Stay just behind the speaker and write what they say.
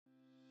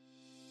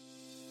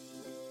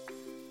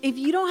If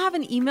you don't have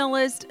an email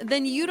list,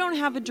 then you don't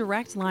have a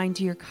direct line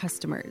to your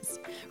customers.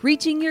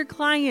 Reaching your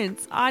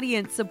clients,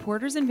 audience,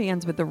 supporters, and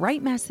fans with the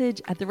right message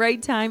at the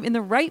right time in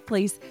the right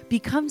place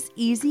becomes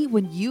easy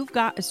when you've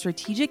got a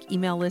strategic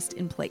email list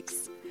in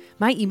place.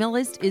 My email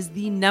list is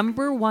the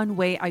number one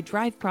way I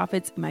drive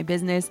profits in my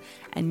business,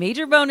 and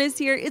major bonus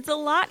here, it's a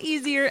lot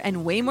easier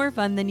and way more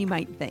fun than you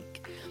might think.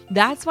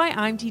 That's why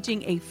I'm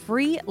teaching a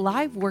free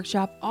live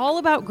workshop all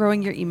about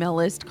growing your email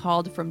list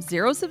called From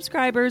Zero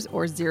Subscribers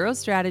or Zero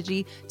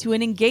Strategy to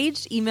an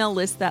Engaged Email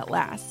List That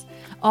Lasts.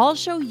 I'll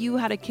show you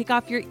how to kick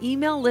off your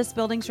email list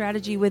building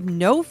strategy with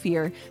no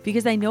fear,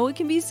 because I know it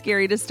can be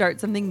scary to start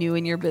something new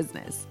in your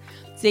business.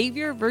 Save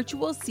your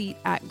virtual seat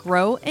at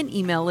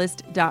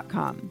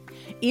growanemaillist.com.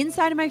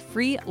 Inside of my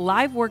free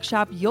live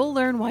workshop, you'll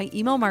learn why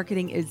email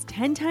marketing is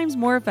 10 times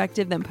more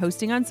effective than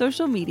posting on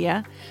social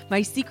media,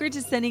 my secret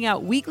to sending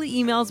out weekly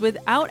emails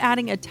without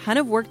adding a ton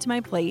of work to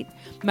my plate,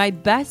 my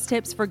best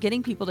tips for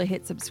getting people to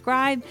hit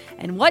subscribe,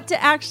 and what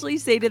to actually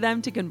say to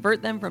them to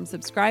convert them from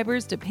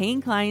subscribers to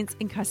paying clients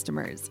and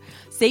customers.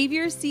 Save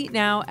your seat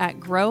now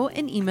at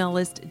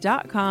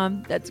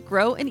growanemaillist.com. That's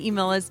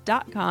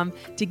growanemaillist.com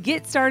to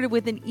get started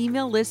with an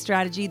email list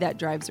strategy that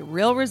drives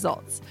real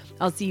results.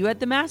 I'll see you at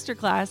the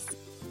masterclass.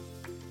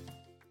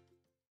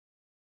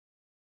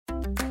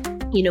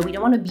 You know, we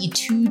don't want to be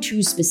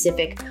too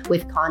specific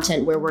with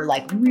content where we're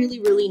like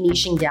really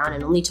niching down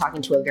and only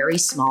talking to a very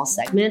small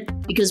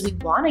segment, because we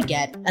want to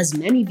get as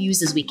many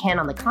views as we can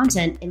on the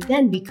content. And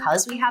then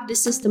because we have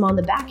this system on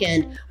the back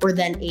end, we're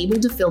then able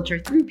to filter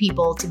through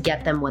people to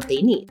get them what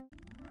they need.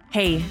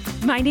 Hey,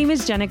 my name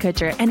is Jenna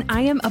Kutcher, and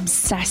I am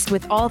obsessed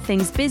with all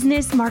things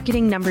business,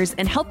 marketing, numbers,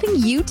 and helping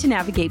you to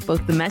navigate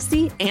both the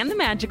messy and the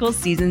magical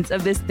seasons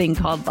of this thing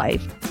called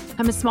life.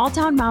 I'm a small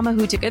town mama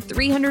who took a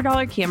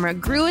 $300 camera,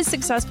 grew a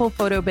successful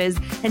photo biz,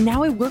 and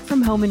now I work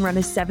from home and run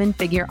a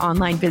 7-figure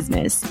online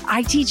business.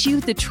 I teach you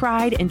the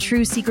tried and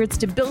true secrets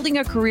to building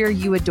a career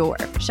you adore.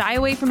 Shy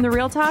away from the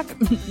real talk?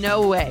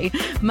 No way.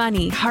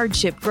 Money,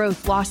 hardship,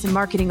 growth, loss, and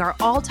marketing are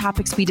all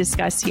topics we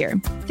discuss here.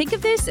 Think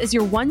of this as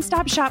your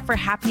one-stop shop for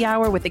happy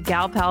hour with a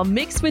gal pal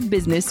mixed with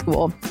business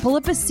school. Pull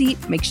up a seat,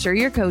 make sure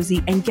you're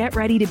cozy, and get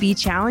ready to be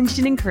challenged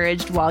and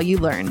encouraged while you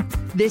learn.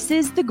 This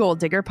is the Goal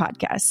Digger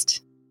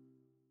Podcast.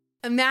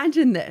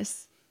 Imagine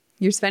this.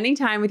 You're spending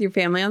time with your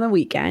family on the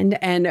weekend,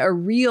 and a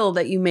reel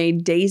that you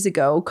made days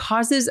ago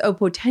causes a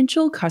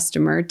potential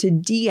customer to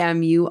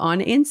DM you on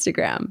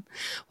Instagram.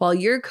 While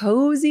you're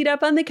cozied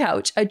up on the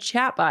couch, a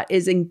chatbot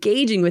is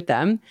engaging with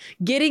them,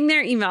 getting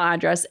their email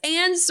address,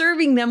 and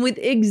serving them with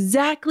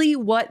exactly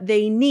what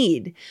they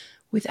need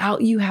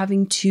without you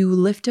having to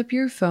lift up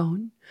your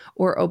phone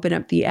or open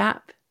up the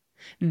app.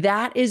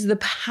 That is the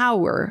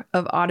power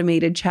of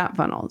automated chat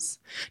funnels.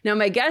 Now,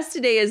 my guest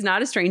today is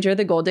not a stranger to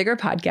the Goal Digger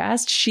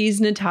Podcast. She's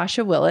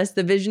Natasha Willis,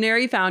 the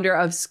visionary founder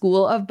of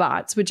School of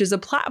Bots, which is a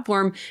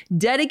platform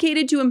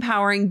dedicated to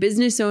empowering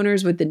business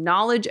owners with the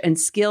knowledge and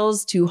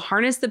skills to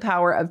harness the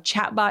power of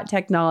chatbot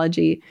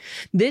technology.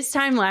 This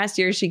time last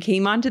year, she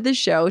came onto the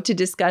show to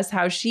discuss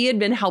how she had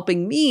been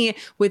helping me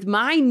with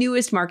my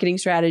newest marketing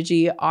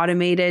strategy,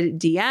 automated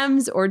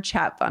DMs or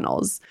chat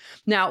funnels.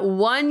 Now,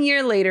 1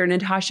 year later,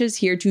 Natasha's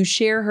here to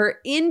share her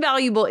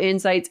invaluable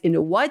insights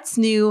into what's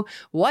new,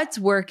 what's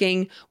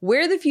working,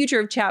 where the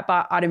future of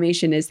chatbot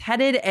automation is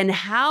headed, and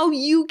how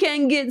you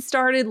can get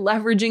started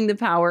leveraging the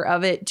power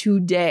of it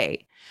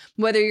today.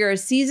 Whether you're a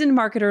seasoned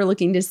marketer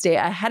looking to stay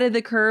ahead of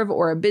the curve,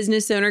 or a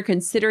business owner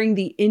considering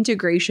the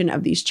integration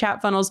of these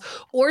chat funnels,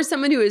 or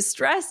someone who is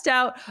stressed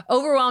out,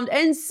 overwhelmed,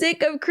 and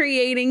sick of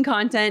creating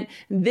content,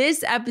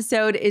 this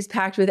episode is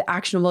packed with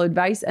actionable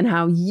advice on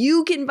how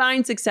you can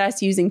find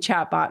success using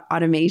chatbot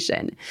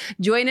automation.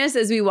 Join us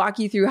as we walk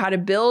you through how to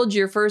build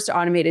your first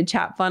automated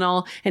chat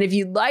funnel. And if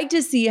you'd like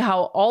to see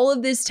how all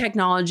of this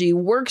technology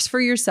works for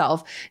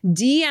yourself,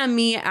 DM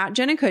me at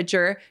Jenna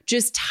Kutcher.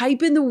 Just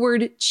type in the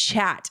word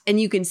chat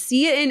and you can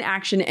see it in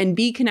action and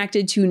be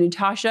connected to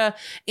Natasha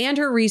and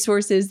her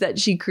resources that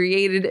she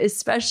created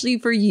especially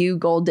for you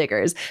goal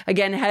diggers.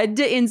 Again, head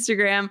to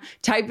Instagram,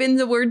 type in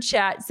the word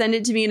chat, send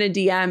it to me in a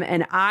DM,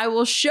 and I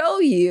will show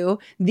you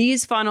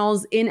these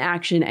funnels in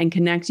action and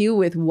connect you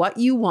with what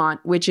you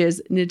want, which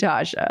is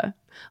Natasha.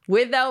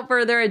 Without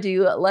further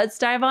ado, let's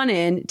dive on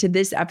in to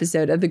this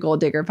episode of the Goal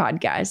Digger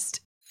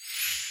Podcast.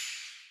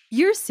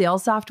 Your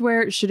sales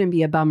software shouldn't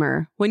be a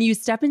bummer. When you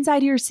step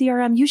inside your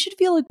CRM, you should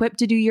feel equipped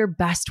to do your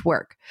best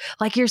work,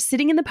 like you're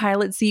sitting in the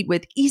pilot seat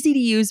with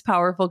easy-to-use,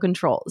 powerful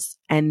controls.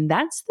 And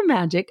that's the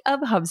magic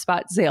of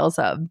HubSpot Sales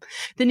Hub.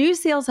 The new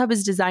Sales Hub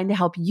is designed to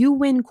help you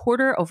win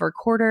quarter over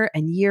quarter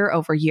and year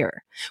over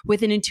year.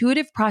 With an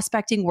intuitive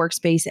prospecting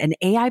workspace and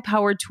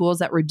AI-powered tools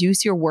that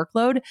reduce your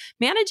workload,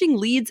 managing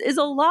leads is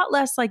a lot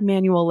less like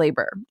manual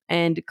labor.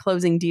 And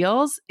closing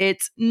deals,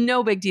 it's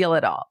no big deal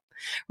at all.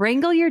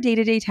 Wrangle your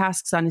day-to-day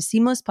tasks on a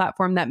seamless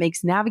platform that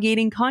makes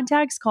navigating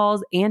contacts,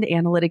 calls, and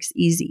analytics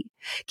easy.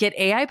 Get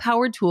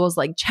AI-powered tools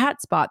like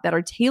ChatSpot that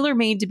are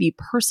tailor-made to be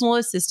personal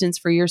assistants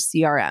for your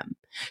CRM.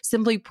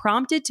 Simply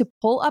prompt it to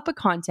pull up a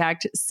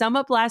contact, sum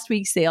up last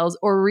week's sales,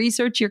 or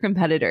research your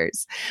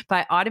competitors.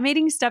 By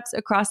automating steps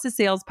across the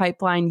sales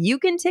pipeline, you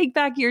can take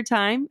back your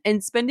time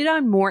and spend it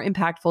on more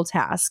impactful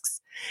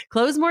tasks.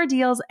 Close more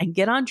deals and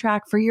get on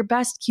track for your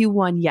best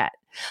Q1 yet.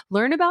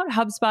 Learn about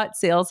HubSpot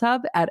Sales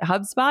Hub at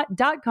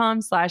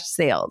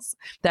HubSpot.com/sales.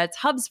 That's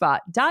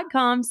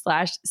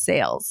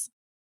HubSpot.com/sales.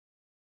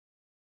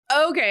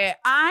 Okay,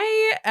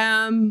 I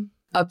am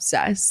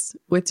obsessed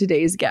with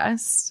today's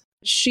guest.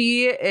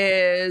 She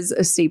is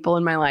a staple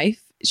in my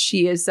life.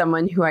 She is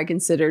someone who I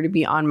consider to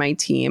be on my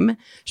team.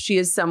 She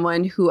is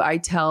someone who I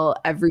tell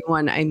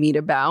everyone I meet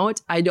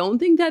about. I don't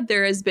think that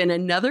there has been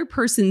another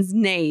person's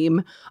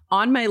name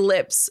on my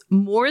lips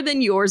more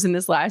than yours in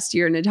this last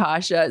year,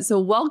 Natasha. So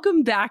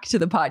welcome back to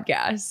the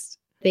podcast.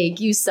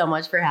 Thank you so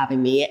much for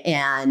having me.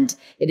 And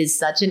it is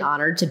such an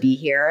honor to be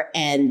here.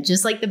 And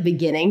just like the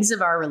beginnings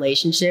of our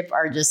relationship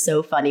are just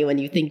so funny when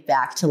you think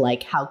back to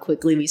like how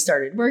quickly we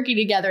started working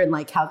together and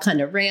like how kind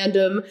of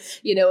random,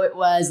 it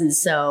was. And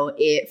so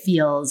it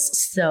feels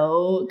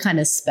so kind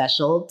of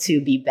special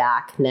to be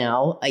back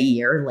now a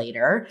year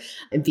later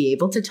and be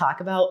able to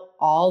talk about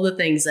all the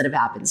things that have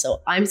happened.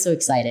 So I'm so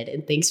excited.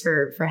 And thanks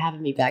for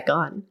having me back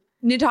on.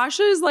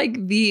 Natasha is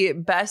like the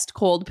best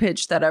cold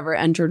pitch that ever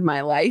entered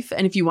my life.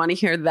 And if you want to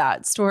hear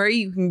that story,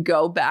 you can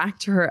go back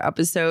to her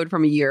episode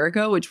from a year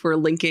ago, which we're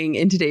linking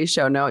in today's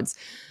show notes.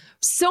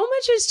 So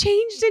much has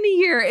changed in a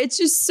year. It's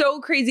just so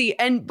crazy.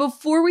 And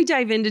before we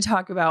dive in to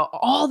talk about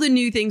all the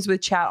new things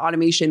with chat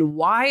automation,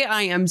 why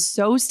I am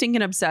so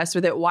stinking obsessed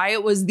with it, why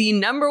it was the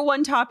number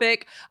one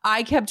topic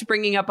I kept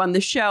bringing up on the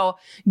show,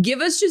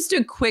 give us just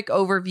a quick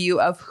overview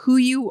of who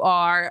you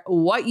are,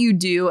 what you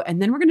do,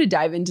 and then we're going to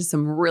dive into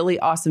some really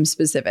awesome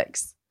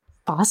specifics.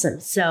 Awesome.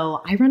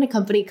 So I run a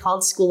company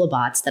called School of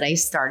Bots that I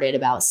started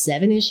about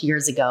 7-ish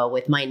years ago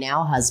with my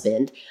now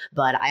husband,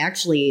 but I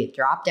actually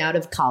dropped out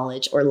of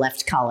college, or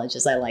left college,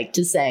 as I like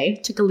to say,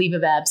 took a leave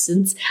of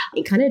absence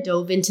and kind of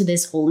dove into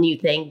this whole new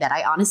thing that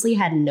I honestly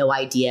had no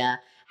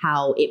idea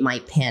how it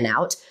might pan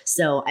out.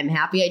 So I'm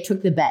happy I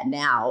took the bet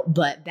now,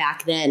 but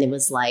back then it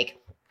was like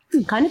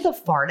kind of the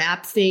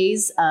FARDAP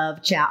phase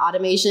of chat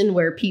automation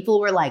where people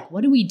were like,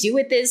 what do we do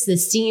with this?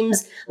 This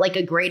seems like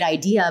a great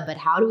idea, but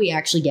how do we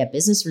actually get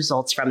business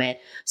results from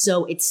it?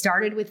 So it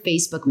started with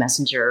Facebook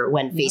Messenger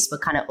when Facebook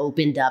kind of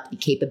opened up the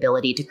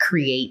capability to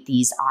create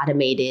these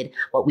automated,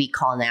 what we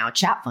call now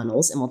chat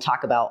funnels. And we'll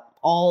talk about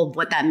all of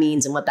what that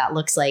means and what that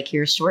looks like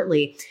here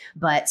shortly,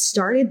 but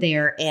started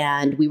there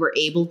and we were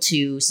able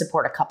to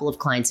support a couple of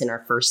clients in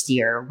our first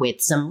year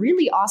with some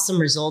really awesome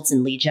results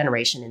in lead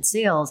generation and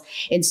sales.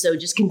 And so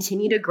just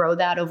continue to grow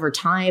that over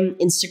time.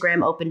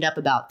 Instagram opened up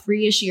about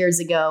 3-ish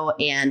years ago.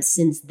 And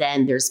since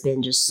then, there's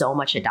been just so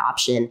much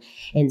adoption.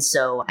 And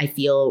so I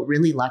feel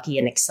really lucky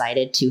and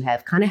excited to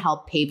have kind of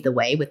helped pave the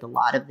way with a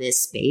lot of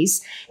this space.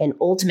 And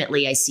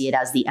ultimately, I see it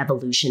as the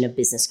evolution of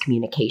business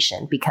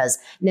communication because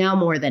now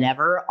more than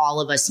ever, all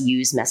of us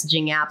use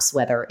messaging apps,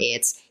 whether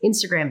it's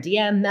Instagram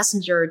DM,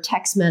 Messenger,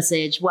 text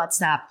message,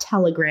 WhatsApp,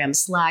 Telegram,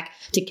 Slack,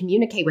 to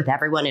communicate with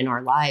everyone in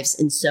our lives.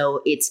 And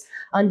so it's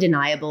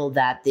undeniable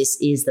that this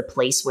is the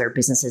place where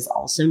businesses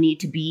also need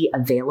to be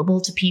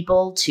available to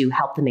people to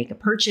help them make a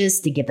purchase,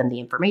 to give them the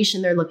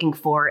information they're looking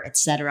for,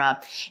 etc.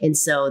 And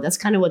so that's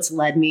kind of what's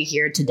led me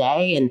here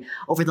today. And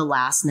over the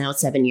last now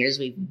 7 years,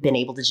 we've been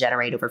able to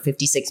generate over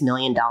 $56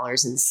 million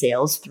in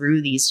sales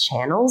through these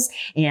channels.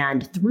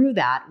 And through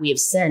that, we have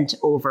sent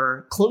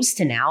over close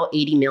to now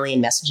 80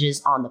 million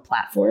messages on the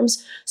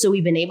platforms. So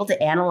we've been able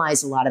to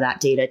analyze a lot of that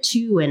data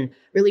too, and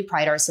really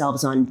pride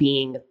ourselves on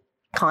being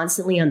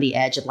constantly on the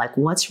edge of like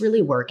what's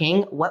really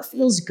working, what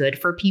feels good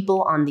for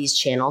people on these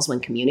channels when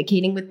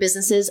communicating with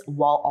businesses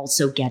while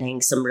also getting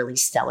some really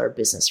stellar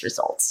business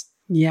results.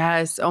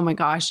 Yes. Oh my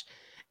gosh.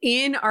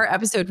 In our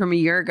episode from a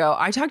year ago,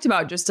 I talked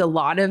about just a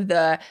lot of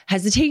the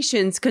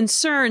hesitations,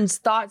 concerns,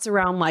 thoughts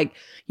around like,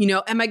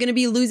 am I going to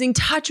be losing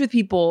touch with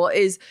people?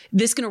 Is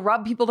this going to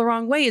rub people the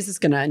wrong way? Is this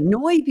going to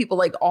annoy people?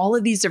 Like all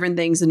of these different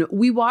things. And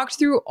we walked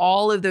through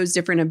all of those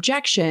different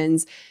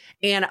objections.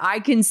 And I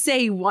can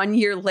say 1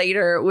 year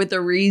later with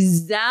a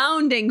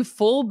resounding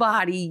full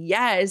body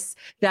yes,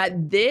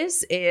 that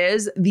this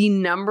is the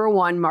number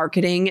one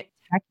marketing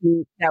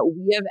technique that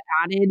we have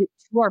added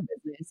to our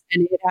business.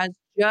 And it has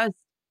just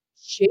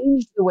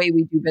changed the way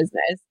we do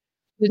business.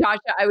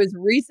 Natasha, I was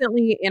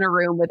recently in a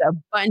room with a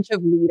bunch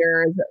of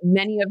leaders,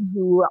 many of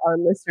who our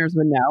listeners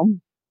would know.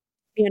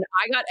 And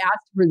I got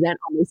asked to present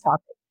on this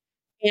topic.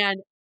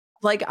 And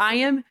like, I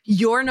am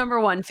your number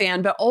one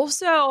fan, but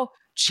also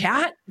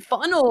chat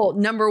funnel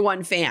number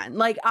one fan.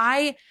 Like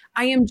I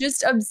am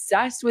just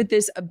obsessed with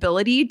this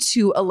ability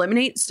to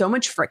eliminate so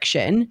much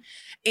friction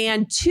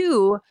and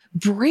to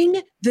bring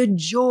the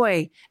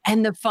joy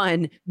and the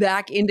fun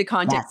back into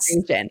content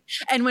creation.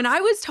 And when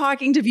I was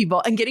talking to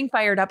people and getting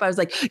fired up, I was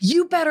like,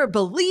 you better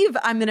believe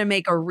I'm going to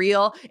make a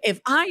reel if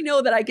I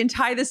know that I can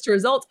tie this to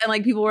results. And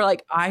like people were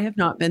like, I have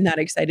not been that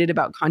excited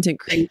about content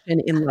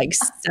creation in like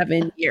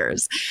 7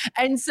 years.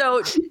 And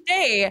so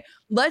today,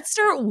 let's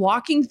start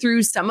walking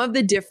through some of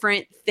the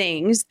different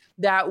things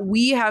that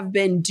we have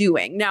been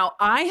doing. Now,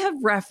 I have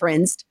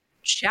referenced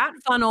chat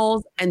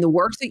funnels and the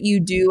work that you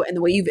do and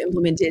the way you've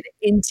implemented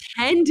in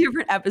 10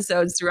 different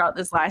episodes throughout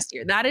this last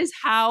year. That is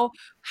how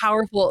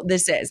powerful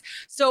this is.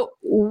 So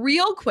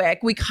real quick,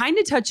 we kind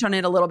of touched on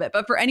it a little bit,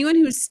 but for anyone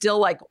who's still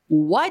like,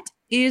 what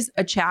is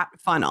a chat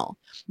funnel?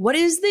 What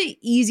is the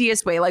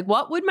easiest way? Like,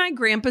 what would my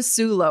grandpa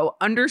Sulo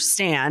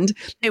understand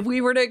if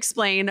we were to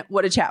explain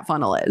what a chat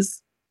funnel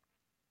is?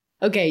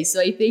 Okay, so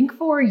I think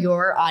for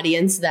your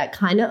audience that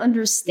kind of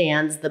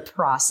understands the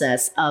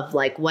process of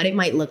like what it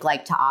might look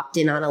like to opt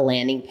in on a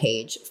landing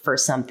page for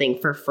something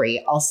for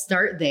free, I'll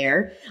start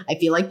there. I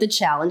feel like the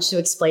challenge to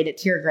explain it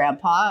to your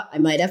grandpa, I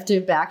might have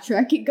to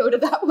backtrack and go to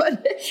that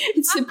one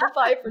and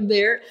simplify from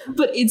there.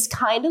 But it's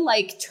kind of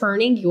like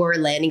turning your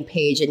landing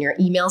page and your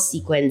email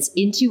sequence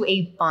into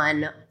a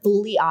fun,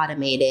 fully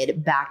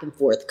automated back and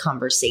forth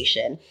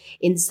conversation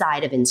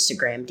inside of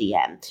Instagram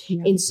DM.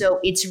 Yeah. And so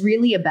it's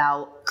really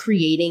about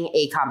creating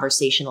a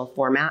conversational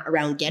format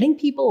around getting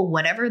people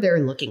whatever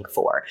they're looking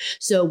for.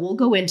 So we'll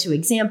go into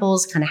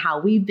examples, kind of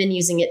how we've been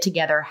using it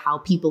together, how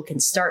people can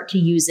start to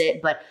use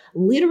it, but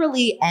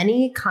literally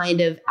any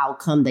kind of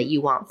outcome that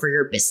you want for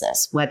your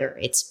business, whether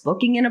it's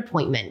booking an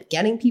appointment,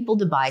 getting people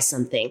to buy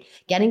something,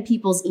 getting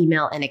people's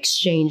email in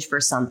exchange for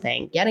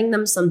something, getting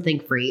them something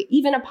free,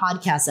 even a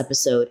podcast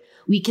episode,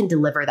 we can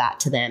deliver that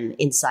to them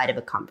inside of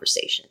a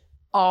conversation.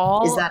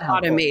 All is that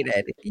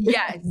automated?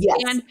 Yes. Yes,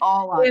 and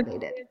all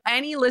automated. If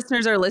any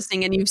listeners are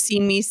listening and you've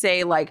seen me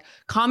say like,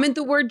 comment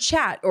the word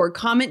chat or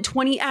comment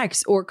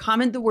 20x or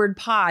comment the word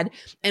pod,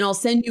 and I'll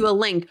send you a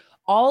link.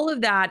 All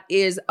of that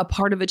is a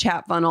part of a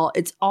chat funnel.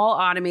 It's all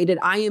automated.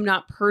 I am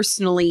not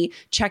personally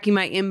checking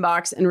my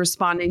inbox and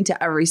responding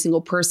to every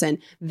single person.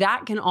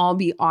 That can all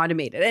be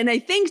automated. And I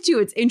think too,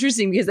 it's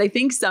interesting because I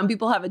think some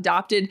people have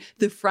adopted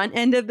the front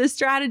end of the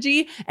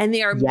strategy and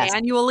they are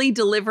manually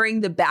delivering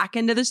the back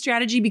end of the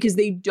strategy because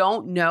they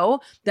don't know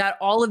that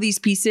all of these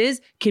pieces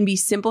can be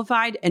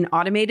simplified and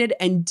automated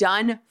and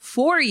done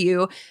for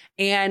you.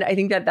 And I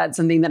think that that's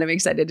something that I'm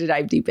excited to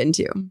dive deep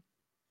into.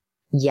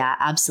 Yeah,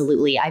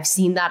 absolutely. I've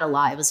seen that a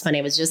lot. It was funny.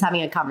 I was just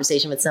having a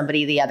conversation with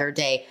somebody the other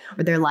day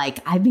where they're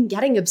like, I've been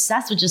getting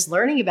obsessed with just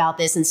learning about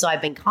this. And so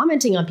I've been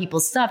commenting on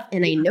people's stuff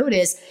and I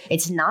notice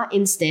it's not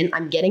instant.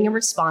 I'm getting a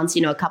response,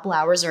 a couple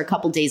hours or a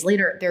couple days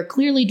later. They're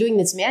clearly doing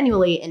this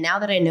manually. And now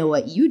that I know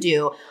what you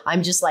do,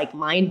 I'm just like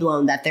mind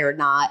blown that they're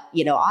not,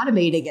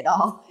 automating it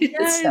all.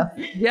 Yes.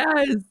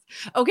 Yes.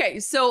 Okay.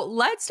 So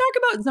let's talk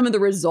about some of the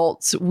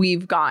results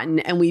we've gotten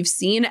and we've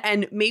seen.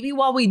 And maybe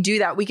while we do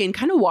that, we can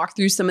kind of walk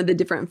through some of the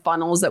different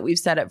funnels that we've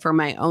set up for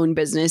my own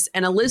business.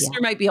 And a listener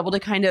might be able to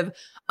kind of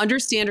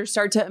understand or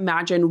start to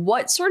imagine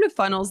what sort of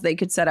funnels they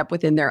could set up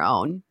within their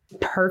own.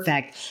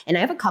 Perfect. And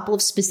I have a couple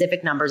of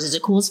specific numbers. Is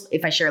it cool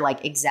if I share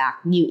like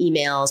exact new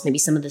emails, maybe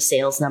some of the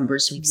sales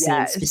numbers we've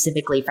seen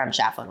specifically from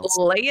chat funnels?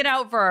 Lay it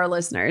out for our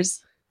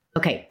listeners.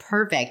 Okay,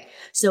 perfect.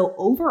 So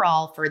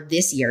overall for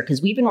this year,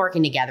 because we've been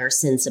working together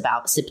since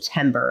about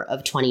September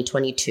of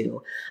 2022,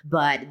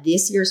 but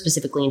this year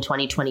specifically in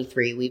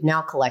 2023, we've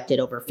now collected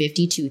over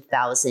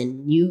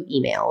 52,000 new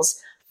emails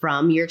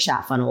from your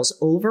chat funnels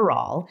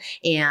overall.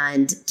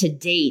 And to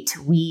date,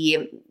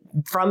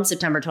 from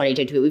September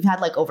 2022, we've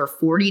had like over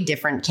 40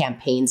 different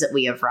campaigns that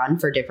we have run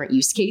for different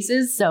use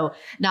cases. So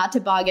not to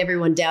bog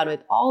everyone down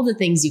with all the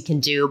things you can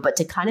do, but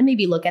to kind of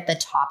maybe look at the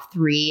top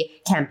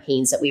 3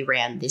 campaigns that we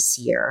ran this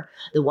year.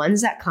 The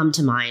ones that come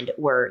to mind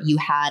were you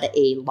had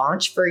a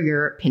launch for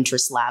your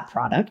Pinterest Lab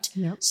product.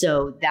 Yep.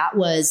 So that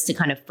was to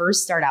kind of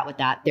first start out with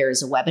that.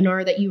 There's a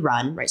webinar that you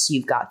run, right? So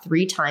you've got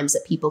 3 times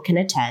that people can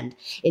attend.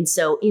 And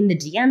so in the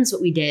DMs,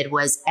 what we did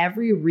was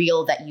every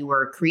reel that you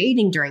were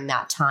creating during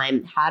that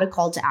time had a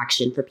call to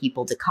action for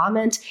people to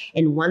comment.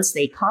 And once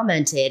they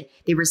commented,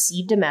 they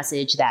received a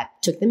message that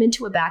took them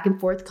into a back and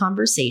forth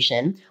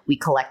conversation. We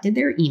collected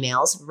their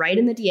emails right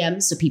in the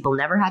DMs, so people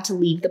never had to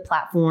leave the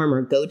platform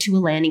or go to a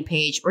landing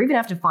page or even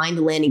have to find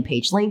the landing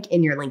page link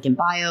in your link in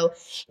bio.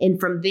 And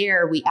from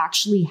there, we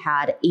actually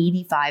had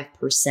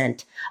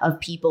 85% of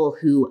people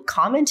who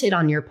commented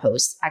on your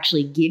posts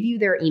actually give you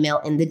their email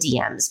in the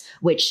DMs,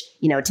 which,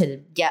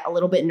 to get a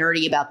little bit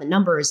nerdy about the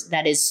numbers,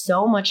 that is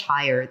so much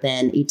higher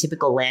than a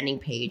typical landing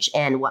page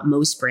and what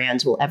most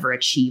brands will ever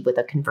achieve with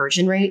a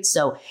conversion rate.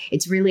 So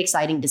it's really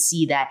exciting to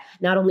see that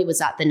not only was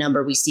that the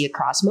number we see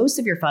across most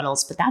of your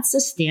funnels, but that's the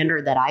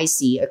standard that I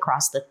see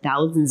across the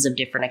thousands of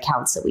different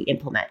accounts that we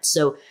implement.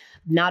 So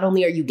not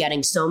only are you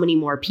getting so many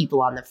more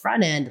people on the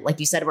front end, like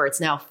you said, where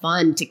it's now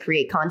fun to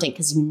create content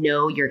because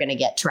you're going to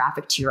get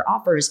traffic to your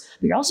offers,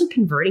 but you're also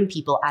converting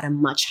people at a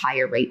much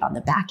higher rate on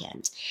the back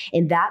end.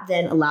 And that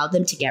then allowed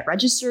them to get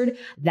registered.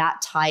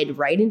 That tied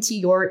right into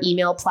your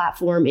email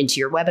platform, into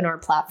your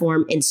webinar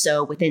platform. And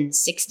so within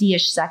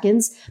 60-ish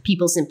seconds,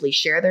 people simply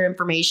share their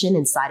information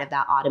inside of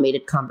that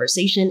automated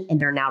conversation, and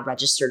they're now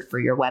registered for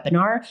your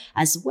webinar,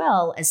 as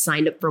well as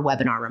signed up for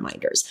webinar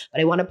reminders.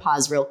 But I want to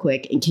pause real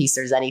quick in case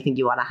there's anything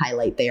you want to highlight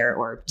there,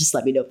 or just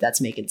let me know if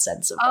that's making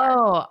sense so far.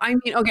 Oh, I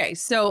mean, okay.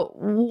 So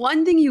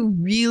one thing you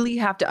really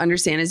have to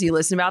understand as you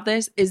listen about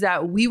this is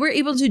that we were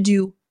able to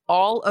do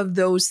all of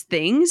those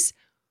things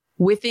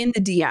within the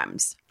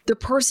DMs. The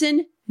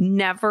person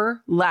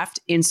never left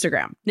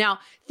Instagram. Now,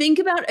 think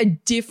about a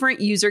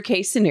different user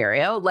case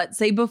scenario. Let's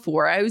say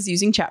before I was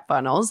using chat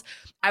funnels,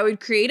 I would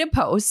create a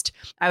post.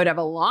 I would have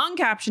a long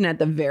caption at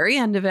the very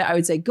end of it. I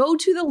would say, go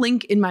to the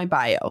link in my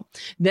bio.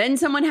 Then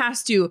someone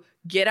has to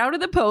get out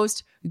of the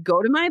post,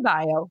 go to my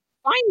bio,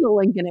 find the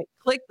link in it,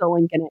 click the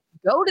link in it,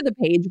 go to the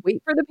page,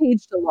 wait for the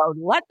page to load,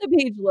 let the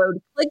page load,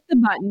 click the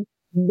button,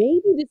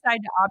 maybe decide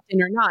to opt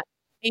in or not.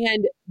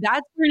 And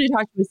that's where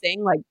Natasha was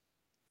saying, like,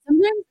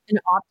 sometimes an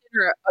opt-in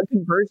or a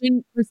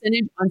conversion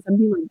percentage on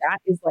something like that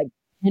is like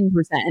 10%.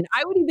 And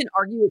I would even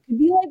argue it could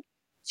be like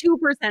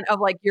 2% of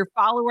like your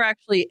follower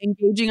actually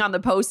engaging on the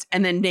post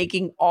and then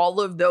making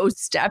all of those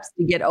steps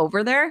to get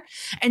over there.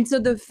 And so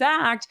the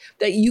fact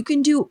that you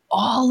can do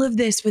all of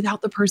this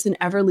without the person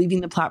ever leaving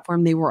the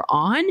platform they were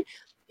on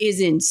is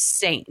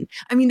insane.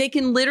 I mean, they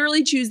can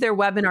literally choose their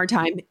webinar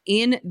time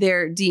in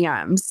their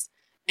DMs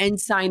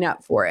and sign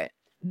up for it.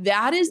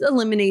 That is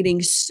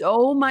eliminating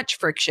so much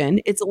friction.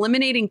 It's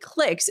eliminating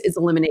clicks. It's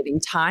eliminating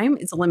time.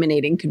 It's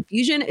eliminating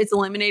confusion. It's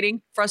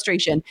eliminating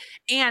frustration.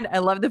 And I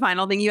love the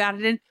final thing you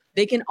added in.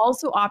 They can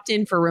also opt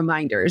in for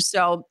reminders.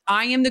 So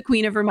I am the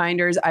queen of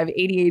reminders. I have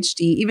ADHD.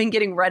 Even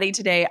getting ready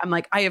today, I'm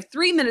like, I have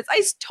 3 minutes.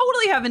 I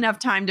totally have enough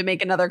time to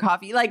make another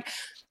coffee. Like,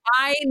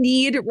 I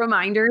need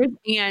reminders.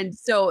 And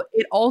so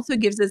it also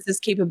gives us this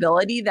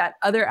capability that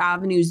other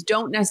avenues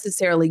don't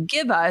necessarily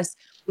give us,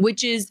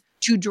 which is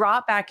to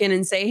drop back in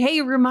and say,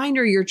 hey,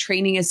 reminder, your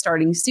training is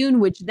starting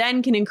soon, which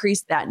then can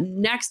increase that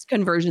next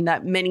conversion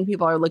that many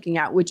people are looking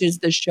at, which is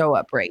the show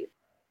up rate.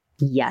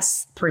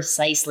 Yes,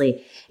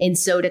 precisely. And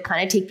so to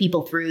kind of take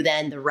people through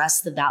then the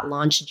rest of that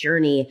launch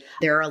journey,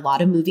 there are a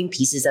lot of moving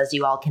pieces, as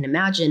you all can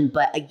imagine.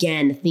 But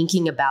again,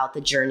 thinking about the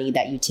journey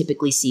that you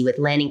typically see with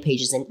landing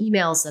pages and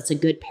emails, that's a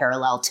good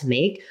parallel to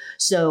make.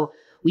 So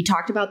we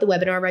talked about the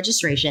webinar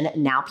registration.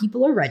 Now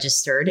people are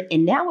registered.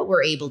 And now what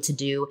we're able to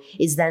do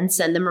is then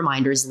send them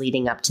reminders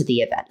leading up to the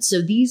event.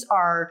 So these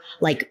are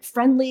like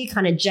friendly,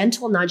 kind of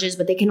gentle nudges,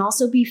 but they can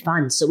also be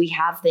fun. So we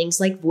have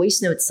things like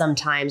voice notes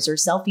sometimes, or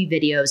selfie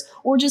videos,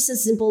 or just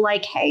as simple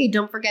like, hey,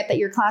 don't forget that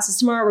your class is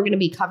tomorrow. We're going to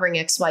be covering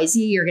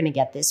XYZ. You're going to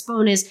get this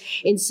bonus.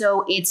 And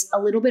so it's a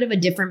little bit of a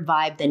different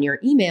vibe than your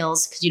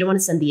emails because you don't want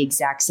to send the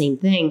exact same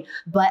thing.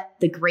 But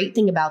the great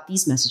thing about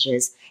these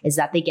messages is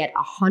that they get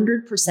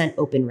 100%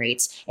 open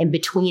rates and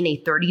between a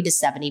 30 to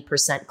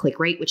 70% click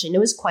rate, which I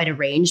know is quite a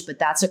range, but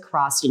that's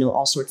across,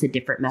 all sorts of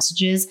different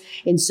messages.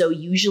 And so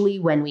usually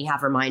when we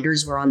have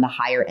reminders, we're on the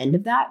higher end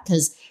of that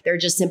because they're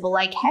just simple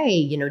like,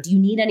 hey, do you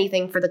need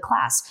anything for the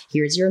class?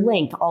 Here's your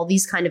link, all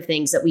these kind of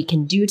things that we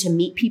can do to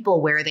meet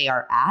people where they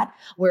are at.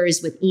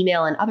 Whereas with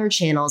email and other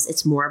channels,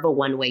 it's more of a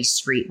one-way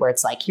street where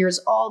it's like, here's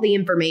all the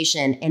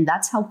information. And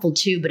that's helpful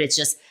too, but it's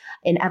just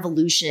an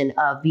evolution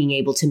of being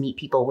able to meet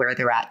people where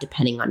they're at,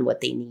 depending on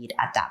what they need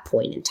at that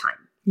point in time.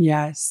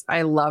 Yes,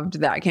 I loved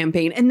that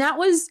campaign. And that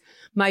was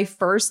my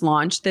first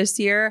launch this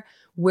year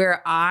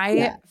where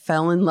I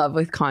fell in love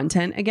with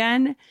content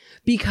again,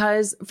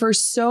 because for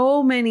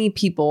so many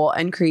people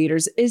and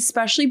creators,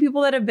 especially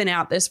people that have been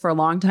at this for a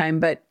long time,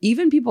 but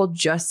even people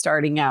just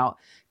starting out,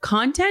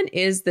 content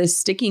is the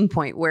sticking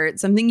point where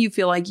it's something you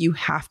feel like you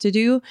have to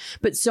do.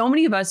 But so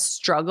many of us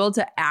struggle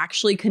to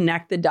actually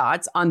connect the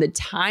dots on the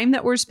time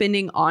that we're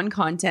spending on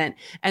content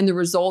and the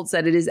results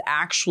that it is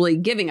actually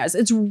giving us.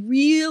 It's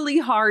really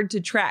hard to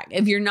track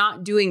if you're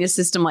not doing a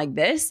system like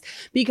this,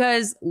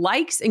 because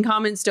likes and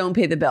comments don't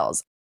pay the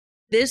bills.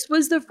 This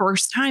was the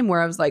first time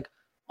where I was like,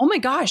 oh my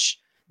gosh,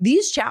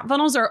 these chat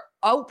funnels are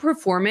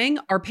outperforming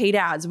our paid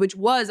ads, which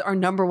was our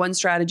number one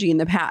strategy in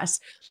the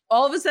past.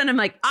 All of a sudden, I'm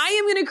like, I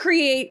am going to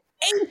create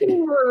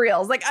 18 more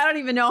reels. Like, I don't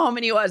even know how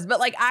many it was, but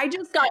like, I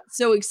just got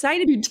so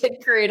excited. You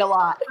did create a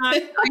lot.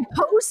 I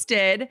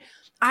posted,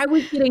 I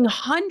was getting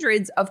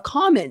hundreds of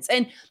comments.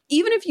 And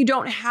even if you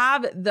don't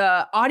have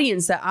the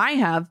audience that I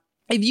have,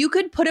 if you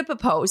could put up a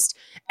post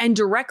and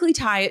directly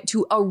tie it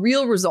to a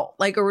real result,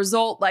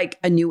 like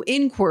a new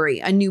inquiry,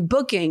 a new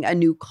booking, a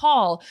new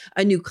call,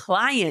 a new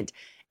client,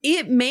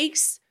 it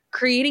makes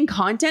creating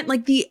content,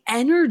 like the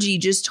energy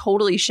just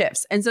totally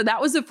shifts. And so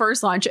that was the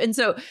first launch. And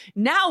so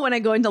now when I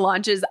go into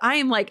launches, I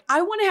am like,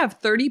 I want to have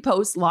 30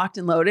 posts locked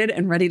and loaded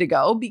and ready to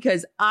go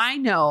because I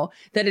know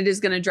that it is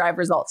going to drive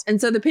results. And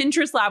so the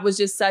Pinterest Lab was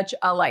just such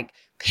a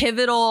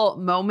pivotal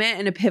moment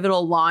and a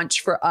pivotal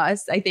launch for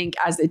us, I think,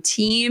 as a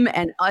team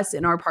and us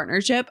in our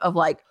partnership of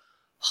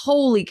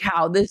holy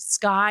cow, the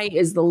sky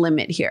is the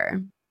limit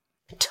here.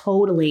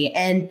 Totally.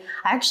 And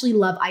I actually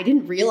I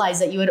didn't realize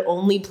that you had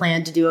only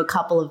planned to do a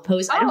couple of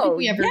posts. I don't think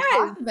we ever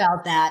talked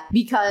about that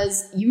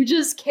because you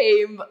just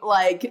came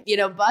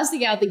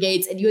busting out the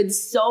gates and you had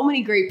so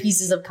many great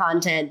pieces of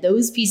content.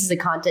 Those pieces of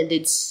content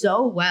did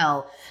so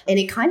well. And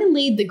it kind of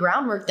laid the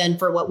groundwork then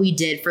for what we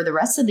did for the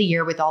rest of the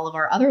year with all of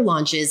our other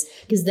launches,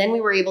 because then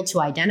we were able to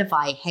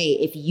identify, hey,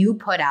 if you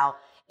put out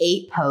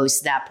 8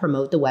 posts that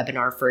promote the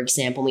webinar, for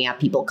example. We have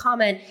people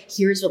comment,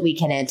 here's what we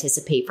can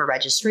anticipate for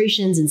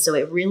registrations. And so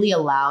it really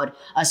allowed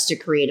us to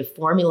create a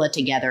formula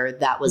together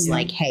that was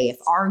like, hey, if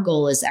our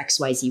goal is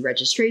XYZ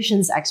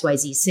registrations,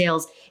 XYZ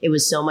sales, it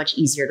was so much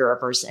easier to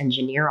reverse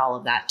engineer all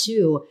of that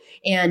too.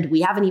 And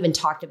we haven't even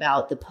talked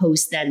about the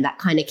post then that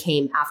kind of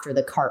came after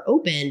the cart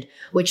opened,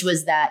 which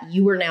was that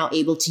you were now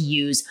able to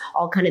use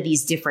all kind of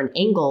these different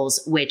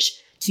angles,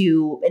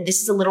 and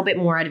this is a little bit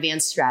more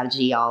advanced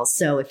strategy, y'all.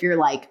 So if you're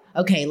like,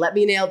 okay, let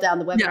me nail down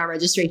the webinar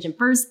registration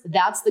first,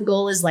 that's the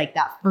goal, is like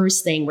that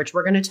first thing, which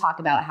we're going to talk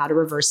about how to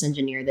reverse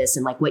engineer this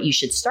and like what you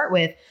should start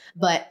with.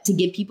 But to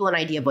give people an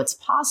idea of what's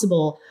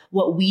possible,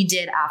 what we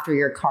did after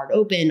your cart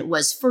open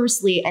was,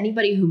 firstly,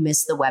 anybody who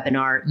missed the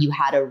webinar, you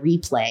had a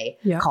replay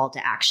call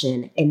to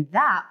action. And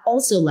that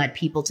also led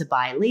people to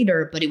buy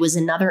later. But it was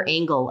another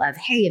angle of,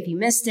 hey, if you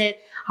missed it,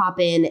 hop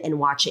in and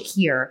watch it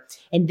here.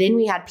 And then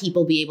we had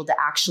people be able to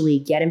actually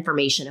get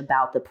information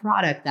about the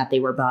product that they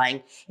were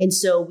buying. And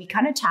so we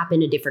kind of tap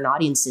into different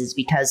audiences,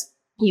 because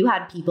you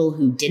had people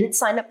who didn't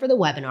sign up for the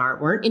webinar,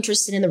 weren't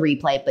interested in the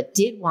replay, but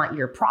did want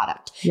your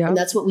product. And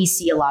that's what we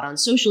see a lot on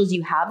socials.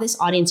 You have this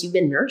audience you've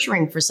been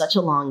nurturing for such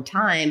a long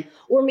time,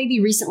 or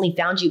maybe recently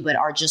found you, but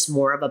are just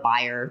more of a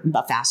buyer,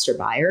 a faster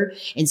buyer.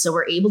 And so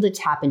we're able to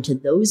tap into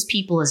those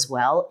people as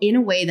well in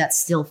a way that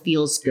still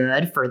feels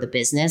good for the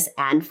business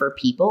and for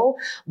people.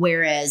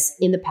 Whereas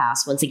in the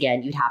past, once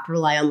again, you'd have to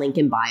rely on link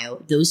in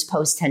bio. Those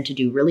posts tend to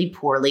do really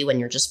poorly when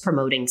you're just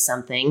promoting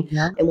something.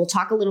 And we'll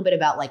talk a little bit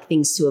about like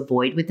things to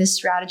avoid with this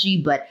strategy,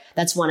 but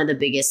that's one of the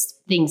biggest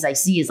things I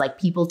see is like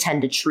people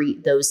tend to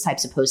treat those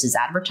types of posts as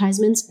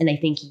advertisements. And I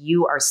think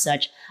you are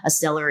such a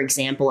stellar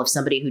example of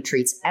somebody who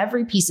treats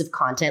every piece of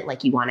content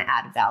like you want to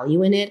add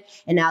value in it.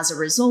 And as a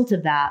result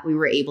of that, we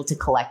were able to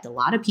collect a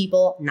lot of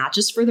people, not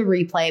just for the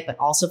replay, but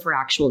also for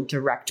actual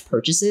direct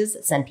purchases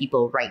that send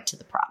people right to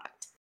the product.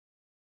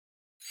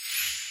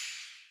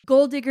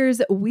 Goal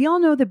diggers, we all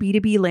know the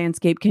B2B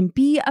landscape can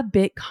be a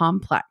bit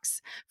complex.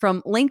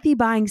 From lengthy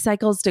buying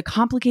cycles to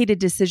complicated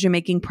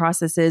decision-making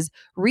processes,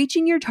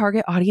 reaching your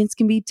target audience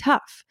can be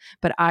tough.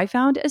 But I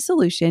found a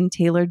solution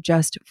tailored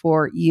just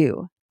for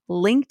you: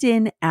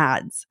 LinkedIn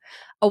ads.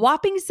 A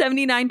whopping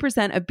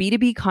 79% of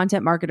B2B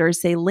content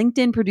marketers say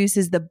LinkedIn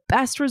produces the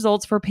best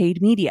results for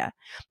paid media.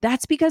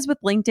 That's because with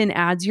LinkedIn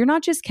ads, you're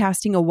not just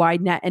casting a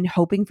wide net and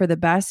hoping for the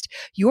best,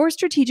 you're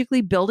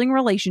strategically building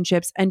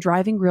relationships and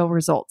driving real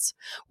results.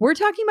 We're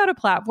talking about a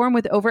platform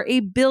with over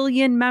 1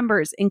 billion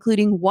members,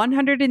 including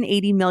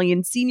 180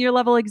 million senior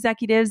level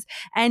executives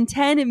and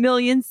 10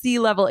 million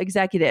C-level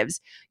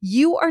executives.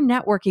 You are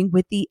networking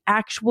with the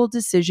actual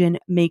decision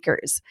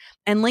makers.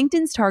 And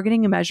LinkedIn's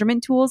targeting and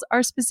measurement tools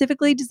are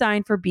specifically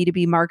designed for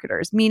B2B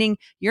marketers, meaning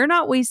you're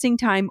not wasting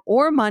time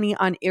or money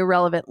on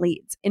irrelevant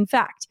leads. In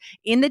fact,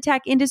 in the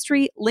tech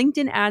industry,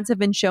 LinkedIn ads have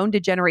been shown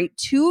to generate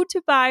 2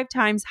 to 5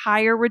 times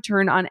higher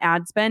return on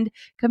ad spend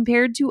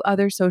compared to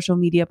other social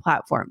media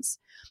platforms.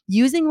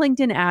 Using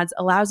LinkedIn ads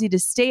allows you to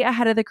stay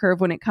ahead of the curve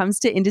when it comes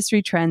to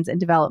industry trends and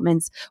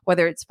developments,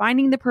 whether it's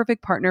finding the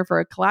perfect partner for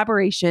a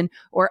collaboration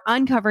or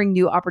uncovering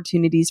new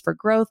opportunities for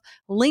growth.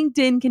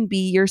 LinkedIn can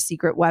be your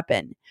secret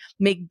weapon.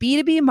 Make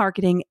B2B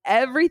marketing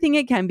everything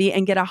it can be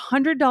and get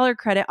 $100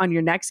 credit on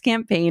your next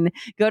campaign.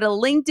 Go to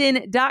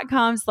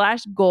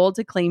linkedin.com/goal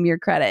to claim your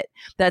credit.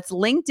 That's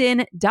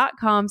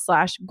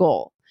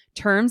linkedin.com/goal.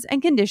 Terms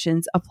and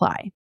conditions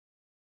apply.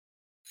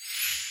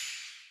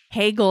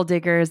 Hey, goal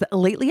diggers.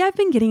 Lately, I've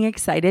been getting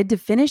excited to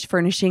finish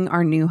furnishing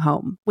our new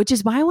home, which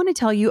is why I want to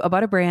tell you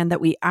about a brand that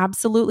we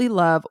absolutely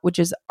love, which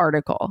is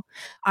Article.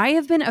 I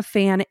have been a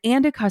fan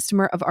and a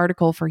customer of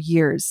Article for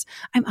years.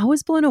 I'm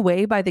always blown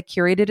away by the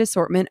curated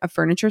assortment of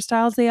furniture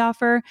styles they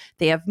offer.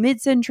 They have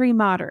mid-century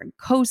modern,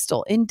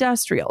 coastal,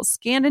 industrial,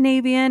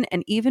 Scandinavian,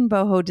 and even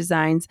boho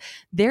designs.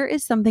 There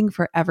is something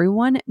for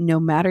everyone, no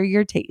matter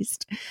your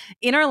taste.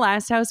 In our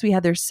last house, we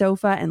had their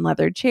sofa and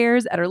leather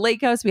chairs. At our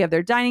lake house, we have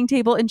their dining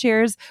table and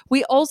chairs.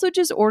 We also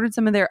just ordered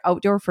some of their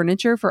outdoor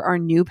furniture for our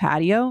new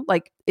patio.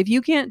 Like, if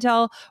you can't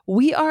tell,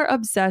 we are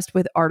obsessed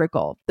with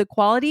Article. The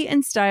quality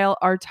and style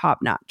are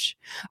top-notch.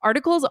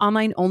 Article's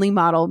online-only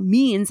model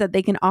means that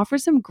they can offer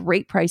some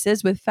great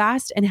prices with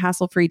fast and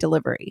hassle-free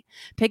delivery.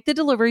 Pick the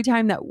delivery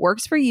time that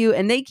works for you,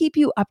 and they keep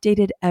you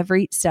updated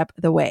every step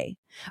of the way.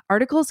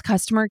 Article's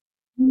customer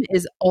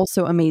is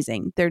also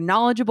amazing. They're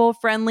knowledgeable,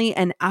 friendly,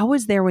 and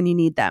always there when you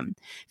need them.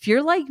 If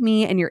you're like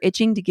me and you're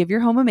itching to give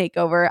your home a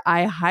makeover,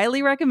 I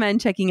highly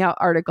recommend checking out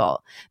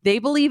Article. They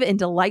believe in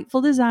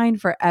delightful design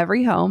for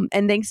every home,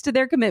 and thanks to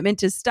their commitment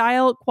to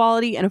style,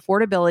 quality, and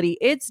affordability,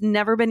 it's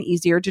never been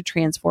easier to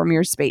transform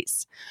your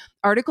space.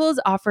 Article is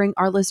offering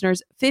our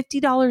listeners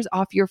 $50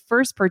 off your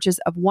first purchase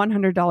of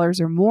 $100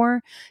 or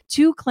more.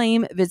 To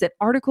claim, visit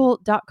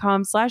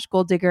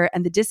article.com/goaldigger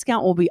and the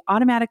discount will be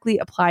automatically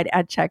applied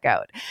at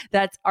checkout.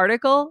 That's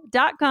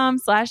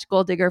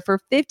article.com/goaldigger for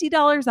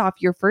 $50 off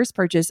your first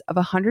purchase of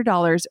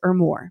 $100 or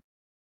more.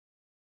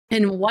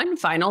 And one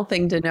final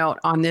thing to note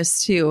on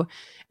this too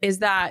is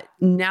that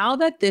now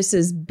that this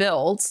is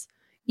built,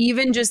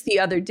 even just the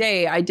other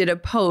day, I did a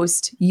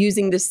post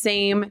using the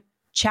same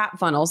chat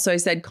funnels. So I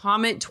said,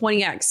 comment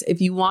 20x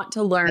if you want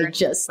to learn my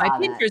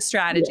Pinterest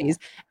strategies.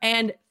 Yeah.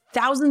 And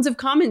thousands of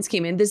comments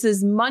came in. This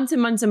is months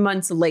and months and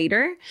months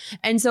later.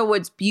 And so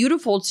what's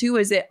beautiful too,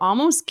 is it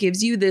almost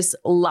gives you this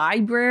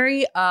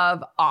library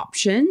of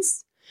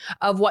options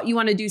of what you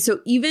want to do. So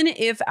even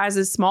if as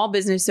a small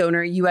business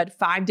owner, you had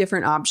 5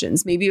 different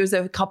options, maybe it was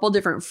a couple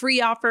different free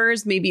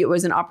offers, maybe it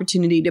was an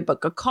opportunity to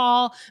book a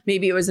call,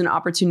 maybe it was an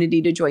opportunity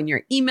to join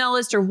your email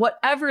list or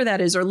whatever that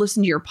is, or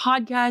listen to your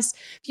podcast.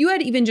 If you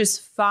had even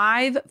just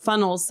 5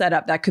 funnels set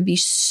up that could be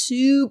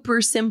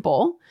super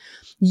simple,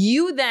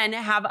 you then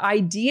have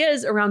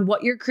ideas around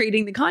what you're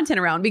creating the content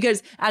around.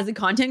 Because as a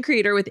content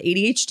creator with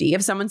ADHD,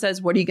 if someone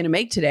says, what are you going to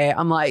make today?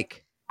 I'm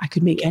like, I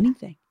could make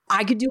anything.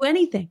 I could do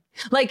anything.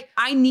 Like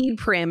I need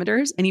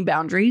parameters, I need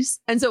boundaries.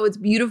 And so what's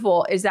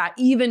beautiful is that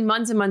even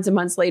months and months and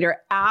months later,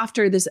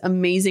 after this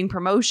amazing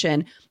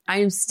promotion, I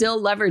am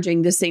still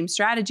leveraging the same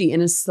strategy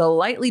in a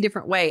slightly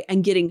different way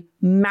and getting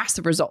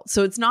massive results.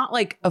 So it's not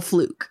like a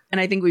fluke.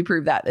 And I think we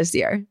proved that this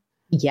year.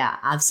 Yeah,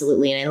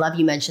 absolutely. And I love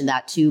you mentioned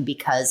that too,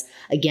 because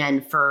again,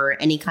 for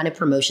any kind of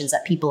promotions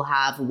that people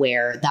have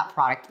where that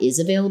product is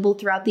available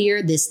throughout the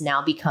year, this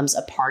now becomes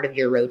a part of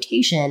your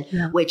rotation,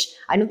 which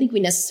I don't think we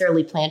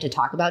necessarily plan to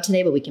talk about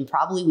today, but we can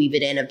probably weave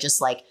it in of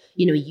just like,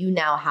 you know, you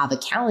now have a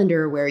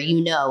calendar where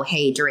you know,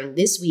 hey, during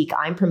this week,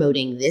 I'm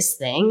promoting this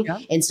thing. Yeah.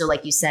 And so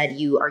like you said,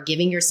 you are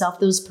giving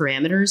yourself those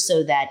parameters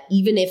so that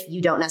even if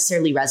you don't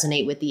necessarily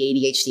resonate with the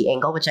ADHD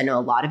angle, which I know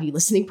a lot of you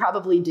listening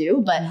probably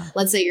do, but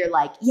let's say you're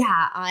like,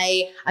 yeah, I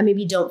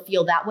maybe don't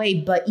feel that way.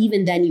 But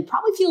even then you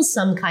probably feel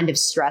some kind of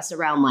stress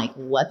around like,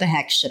 what the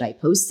heck should I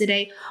post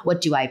today? What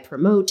do I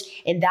promote?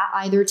 And that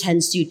either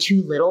tends to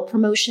too little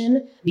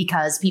promotion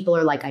because people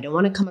are like, I don't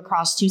want to come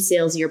across too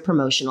salesy or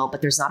promotional,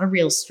 but there's not a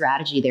real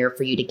strategy there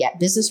for you to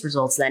get business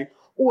results then.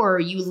 Or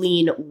you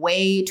lean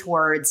way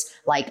towards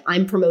like,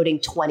 I'm promoting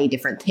 20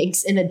 different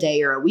things in a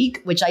day or a week,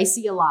 which I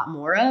see a lot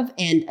more of.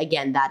 And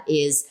again, that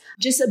is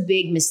just a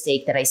big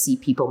mistake that I see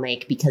people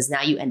make because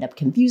now you end up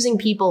confusing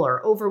people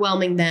or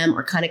overwhelming them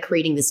or kind of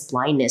creating this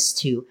blindness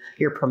to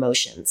your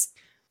promotions.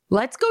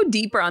 Let's go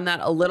deeper on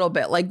that a little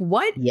bit. Like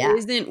what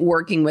isn't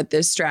working with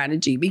this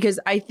strategy? Because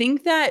I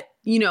think that,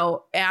 you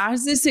know,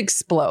 as this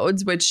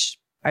explodes, which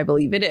I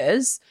believe it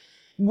is,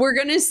 we're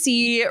going to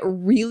see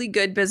really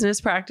good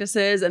business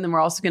practices. And then we're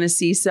also going to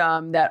see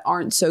some that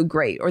aren't so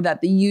great or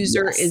that the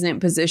user isn't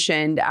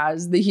positioned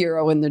as the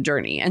hero in the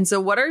journey. And so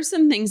what are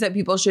some things that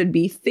people should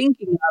be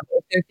thinking of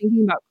if they're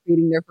thinking about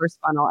creating their first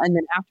funnel? And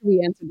then after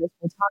we answer this,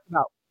 we'll talk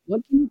about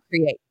what can you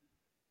create?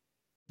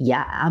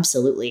 Yeah,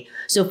 absolutely.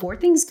 So 4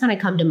 things kind of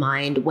come to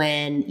mind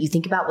when you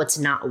think about what's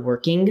not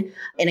working.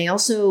 And I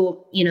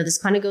also, you know, this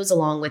kind of goes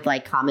along with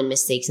like common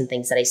mistakes and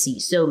things that I see.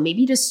 So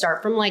maybe to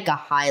start from like a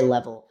high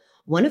level,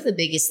 one of the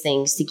biggest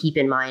things to keep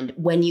in mind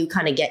when you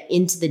kind of get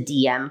into the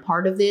DM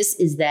part of this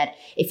is that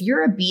if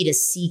you're a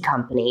B2C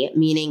company,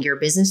 meaning you're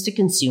business to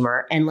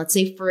consumer, and let's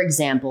say, for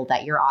example,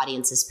 that your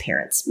audience is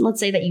parents,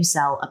 let's say that you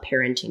sell a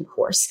parenting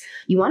course,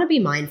 you want to be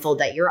mindful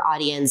that your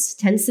audience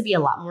tends to be a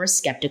lot more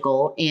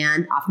skeptical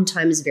and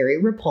oftentimes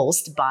very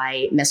repulsed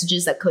by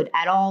messages that could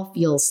at all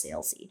feel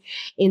salesy.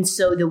 And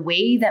so the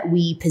way that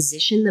we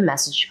position the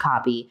message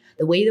copy,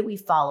 the way that we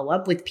follow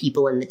up with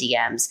people in the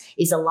DMs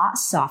is a lot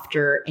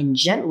softer and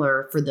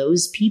gentler for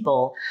those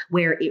people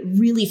where it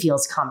really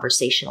feels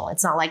conversational.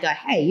 It's not like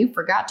hey, you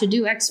forgot to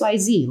do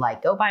XYZ,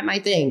 like go buy my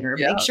thing or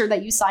make sure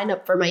that you sign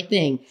up for my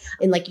thing.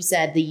 And like you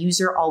said, the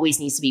user always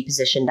needs to be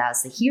positioned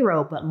as the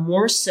hero, but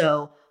more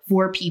so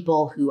for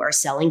people who are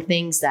selling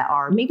things that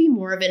are maybe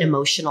more of an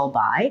emotional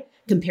buy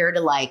compared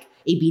to like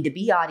a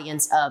B2B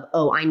audience of,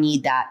 oh, I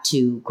need that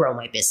to grow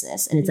my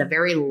business. And it's a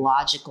very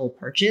logical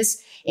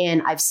purchase.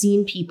 And I've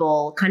seen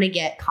people kind of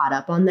get caught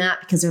up on that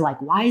because they're like,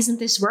 why isn't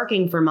this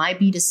working for my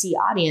B2C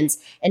audience?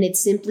 And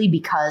it's simply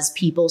because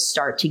people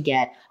start to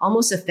get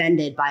almost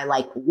offended by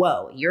like,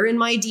 whoa, you're in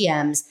my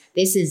DMs.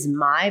 This is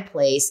my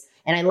place.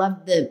 And I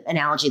love the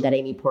analogy that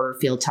Amy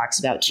Porterfield talks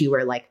about too,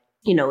 where like,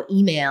 you know,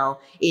 email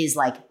is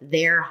like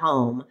their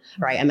home,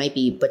 right? I might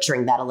be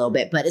butchering that a little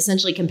bit, but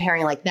essentially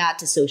comparing like that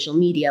to social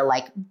media,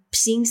 like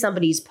seeing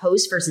somebody's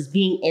post versus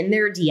being in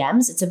their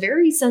DMs, it's a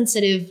very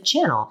sensitive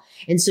channel.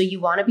 And so you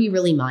want to be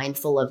really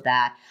mindful of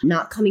that,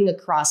 not coming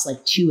across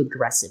like too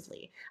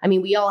aggressively. I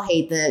mean, we all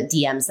hate the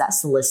DMs that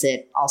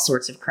solicit all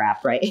sorts of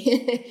crap, right?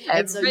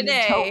 And so you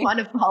don't want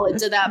to fall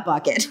into that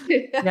bucket.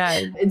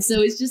 And so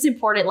it's just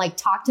important, like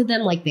talk to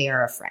them like they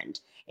are a friend.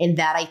 And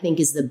that I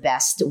think is the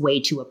best way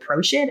to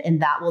approach it.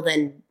 And that will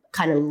then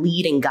kind of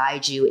lead and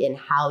guide you in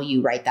how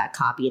you write that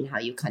copy and how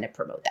you kind of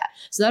promote that.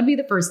 So that'd be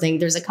the first thing.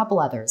 There's a couple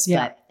others,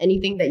 but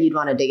anything that you'd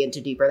want to dig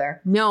into deeper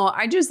there? No,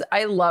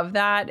 I love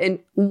that. And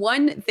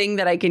one thing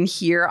that I can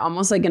hear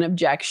almost like an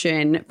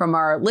objection from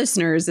our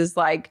listeners is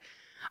like,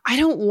 I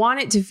don't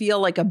want it to feel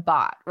like a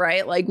bot,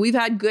 right? Like we've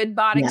had good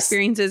bot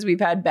experiences. We've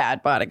had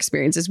bad bot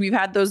experiences. We've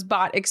had those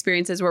bot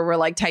experiences where we're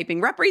like typing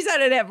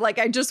representative. Like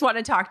I just want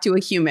to talk to a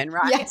human,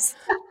 right? Yes.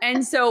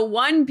 And so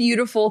one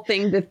beautiful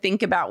thing to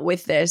think about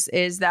with this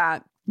is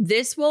that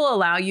this will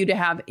allow you to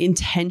have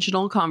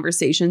intentional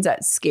conversations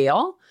at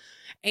scale.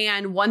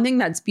 And one thing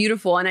that's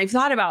beautiful, and I've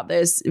thought about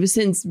this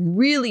since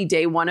really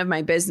day one of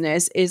my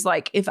business, is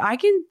like, if I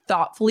can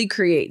thoughtfully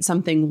create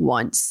something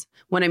once,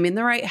 when I'm in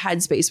the right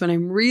headspace, when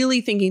I'm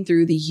really thinking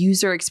through the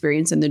user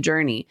experience and the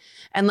journey,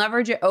 and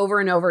leverage it over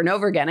and over and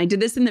over again. I did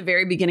this in the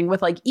very beginning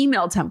with like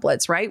email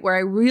templates, right? Where I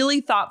really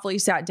thoughtfully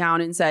sat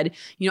down and said,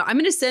 I'm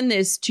going to send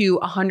this to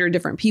 100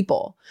 different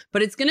people,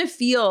 but it's going to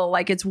feel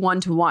like it's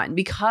one-to-one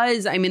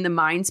because I'm in the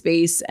mind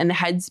space and the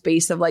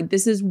headspace of like,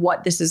 this is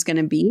what this is going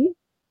to be.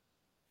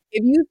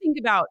 If you think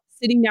about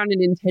sitting down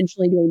and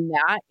intentionally doing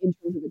that in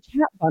terms of a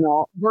chat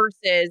funnel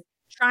versus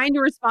trying to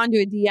respond to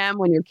a DM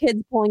when your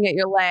kid's pulling at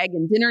your leg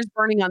and dinner's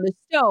burning on the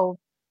stove,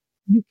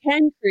 you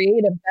can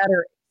create a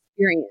better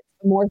experience,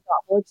 a more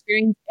thoughtful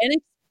experience, and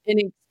an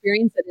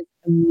experience that is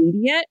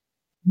immediate,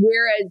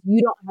 whereas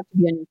you don't have to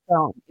be on your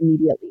phone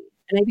immediately.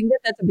 And I think that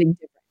that's a big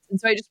difference. And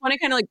so I just want to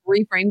kind of like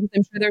reframe, because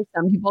I'm sure there's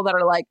some people that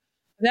are like,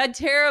 I've had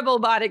terrible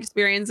bot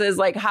experiences.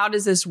 Like, how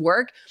does this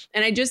work?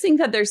 And I just think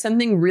that there's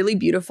something really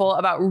beautiful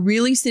about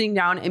really sitting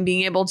down and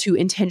being able to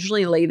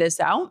intentionally lay this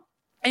out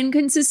and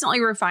consistently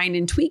refine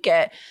and tweak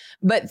it.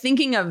 But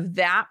thinking of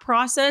that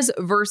process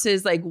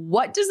versus like,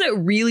 what does it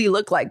really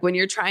look like when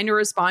you're trying to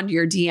respond to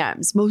your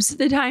DMs? Most of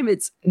the time,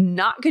 it's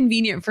not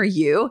convenient for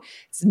you.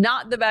 It's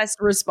not the best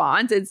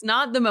response. It's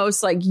not the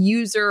most like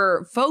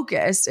user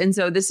focused. And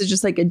so this is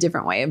just like a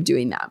different way of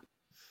doing that.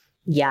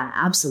 Yeah,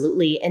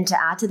 absolutely. And to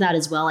add to that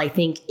as well, I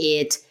think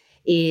it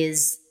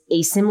is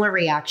a similar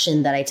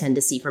reaction that I tend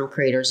to see from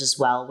creators as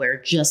well,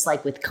 where just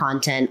like with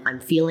content, I'm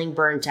feeling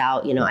burnt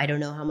out. I don't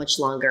know how much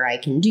longer I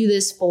can do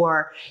this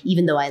for,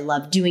 even though I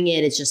love doing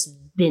it. It's just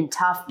been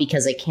tough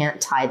because I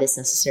can't tie this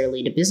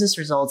necessarily to business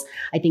results.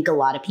 I think a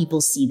lot of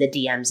people see the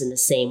DMs in the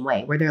same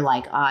way, where they're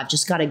like, I've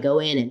just got to go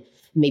in and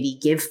maybe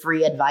give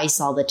free advice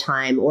all the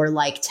time, or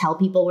like tell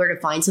people where to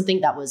find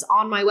something that was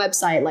on my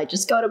website, like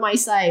just go to my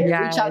site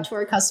or reach out to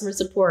our customer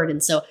support.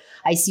 And so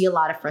I see a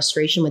lot of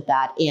frustration with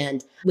that.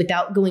 And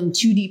without going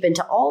too deep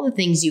into all the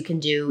things you can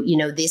do,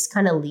 this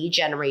kind of lead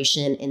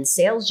generation and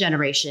sales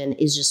generation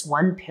is just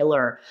one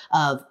pillar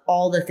of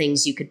all the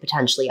things you could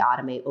potentially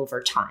automate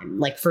over time.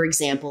 Like, for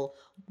example,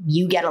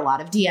 you get a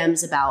lot of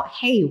DMs about,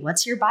 hey,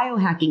 what's your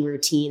biohacking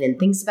routine and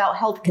things about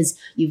health, because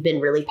you've been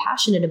really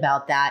passionate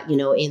about that,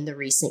 in the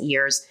recent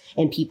years,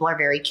 and people are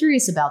very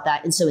curious about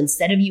that. And so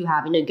instead of you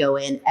having to go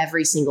in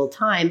every single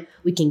time,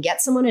 we can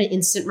get someone an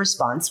instant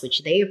response,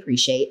 which they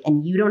appreciate,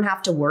 and you don't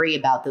have to worry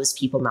about those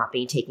people not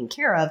being taken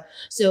care of.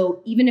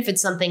 So even if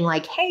it's something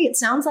like, hey, it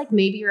sounds like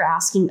maybe you're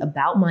asking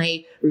about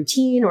my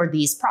routine or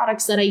these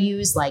products that I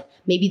use, like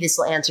maybe this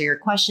will answer your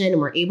question,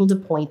 and we're able to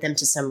point them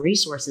to some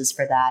resources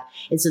for that.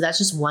 And so that's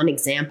just one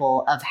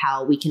example of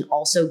how we can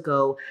also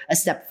go a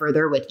step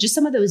further with just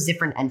some of those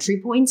different entry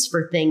points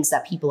for things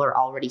that people are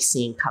already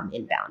seeing come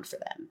inbound for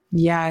them.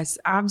 Yes,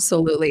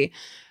 absolutely.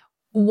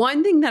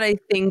 One thing that I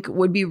think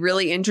would be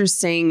really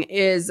interesting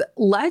is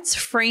let's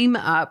frame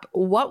up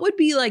what would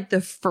be like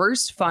the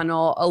first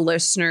funnel a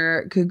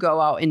listener could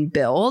go out and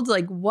build.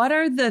 Like, what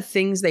are the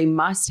things they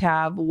must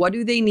have? What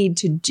do they need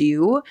to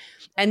do?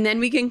 And then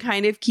we can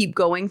kind of keep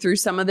going through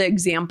some of the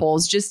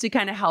examples just to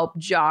kind of help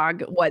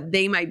jog what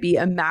they might be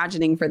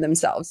imagining for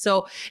themselves.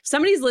 So if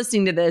somebody's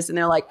listening to this and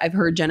they're like, I've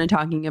heard Jenna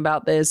talking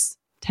about this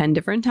 10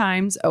 different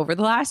times over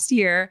the last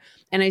year,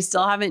 and I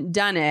still haven't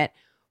done it.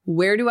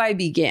 Where do I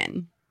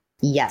begin?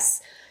 Yes.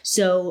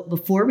 So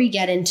before we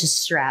get into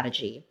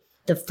strategy,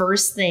 the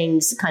first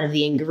things, kind of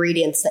the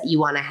ingredients that you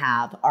want to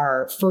have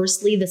are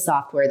firstly, the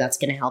software that's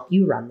going to help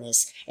you run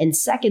this. And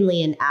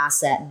secondly, an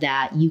asset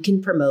that you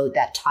can promote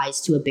that ties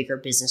to a bigger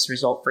business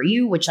result for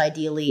you, which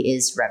ideally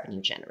is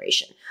revenue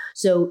generation.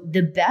 So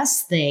the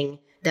best thing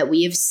that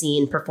we have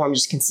seen perform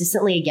just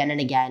consistently again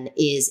and again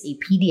is a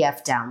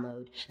PDF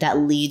download that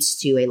leads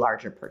to a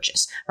larger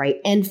purchase, right?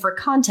 And for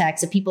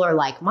context, if people are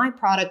like, my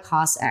product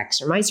costs X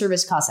or my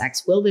service costs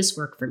X, will this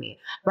work for me?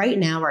 Right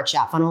now, our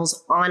chat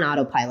funnels on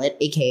autopilot,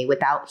 aka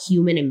without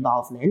human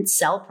involvement,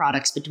 sell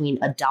products between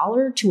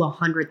 $1 to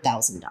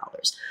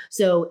 $100,000.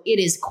 So it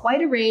is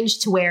quite a range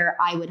to where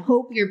I would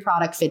hope your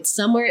product fits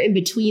somewhere in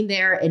between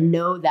there, and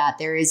know that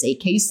there is a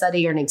case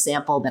study or an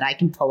example that I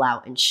can pull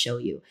out and show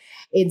you.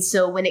 And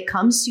so when it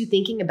comes to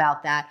thinking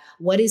about that,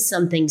 what is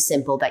something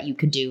simple that you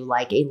could do,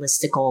 like a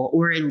listicle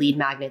or a lead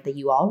magnet that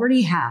you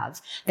already have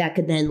that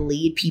could then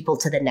lead people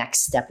to the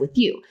next step with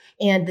you?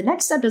 And the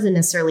next step doesn't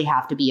necessarily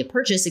have to be a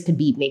purchase. It could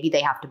be maybe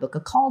they have to book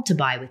a call to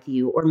buy with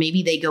you, or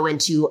maybe they go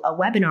into a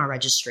webinar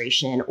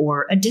registration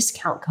or a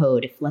discount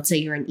code, if let's say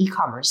you're an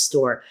e-commerce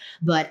store.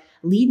 But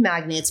lead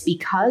magnets,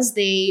 because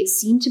they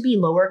seem to be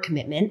lower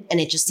commitment and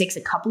it just takes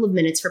a couple of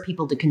minutes for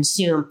people to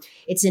consume,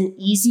 it's an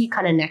easy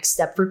kind of next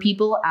step for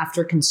people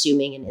after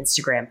consuming an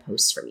Instagram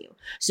post from you.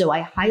 So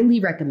I highly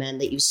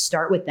recommend that you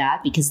start with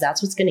that, because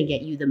that's what's going to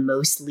get you the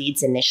most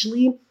leads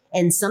initially.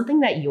 And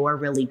something that you're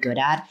really good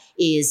at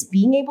is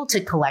being able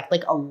to collect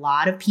like a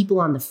lot of people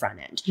on the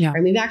front end. Yeah.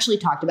 Right? We've actually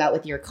talked about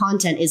with your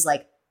content is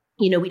like,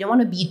 we don't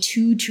want to be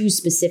too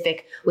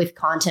specific with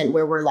content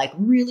where we're like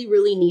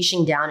really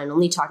niching down and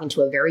only talking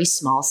to a very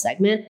small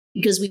segment,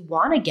 because we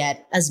want to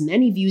get as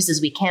many views as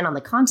we can on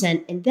the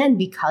content. And then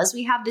because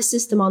we have this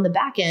system on the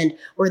back end,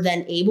 we're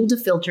then able to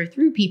filter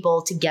through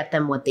people to get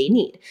them what they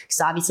need.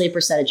 Because obviously a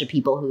percentage of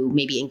people who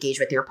maybe engage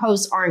with your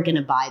posts aren't going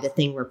to buy the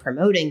thing we're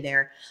promoting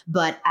there,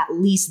 but at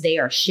least they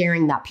are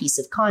sharing that piece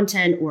of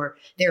content, or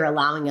they're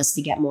allowing us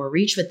to get more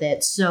reach with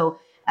it. So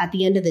at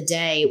the end of the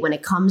day, when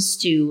it comes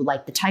to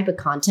like the type of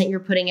content you're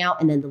putting out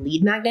and then the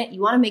lead magnet,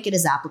 you want to make it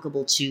as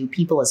applicable to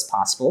people as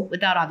possible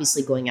without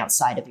obviously going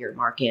outside of your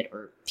market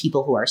or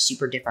people who are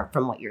super different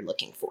from what you're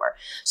looking for.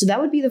 So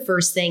that would be the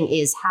first thing,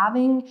 is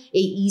having a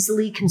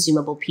easily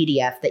consumable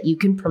PDF that you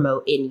can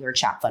promote in your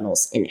chat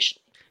funnels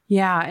initially.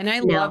 Yeah. And I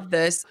love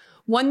this.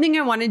 One thing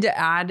I wanted to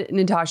add,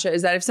 Natasha,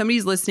 is that if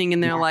somebody's listening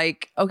and they're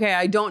like, okay,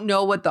 I don't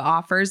know what the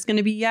offer is going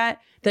to be yet,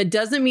 that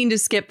doesn't mean to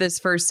skip this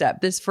first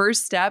step. This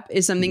first step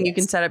is something you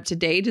can set up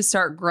today to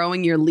start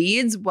growing your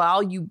leads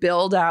while you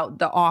build out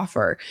the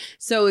offer.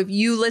 So if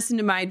you listen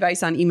to my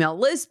advice on email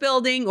list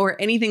building or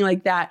anything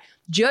like that,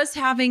 just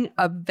having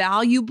a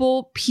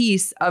valuable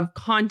piece of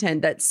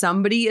content that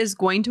somebody is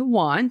going to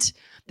want,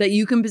 that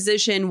you can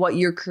position what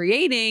you're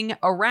creating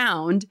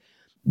around,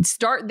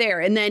 start there.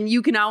 And then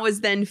you can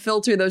always then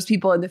filter those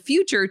people in the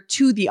future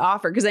to the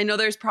offer. Because I know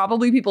there's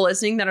probably people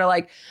listening that are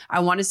like, I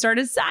want to start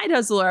a side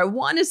hustle, or I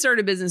want to start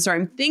a business, or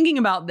I'm thinking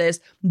about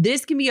this.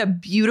 This can be a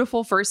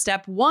beautiful first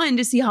step. One,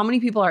 to see how many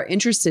people are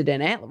interested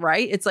in it,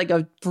 right? It's like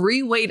a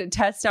free way to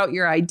test out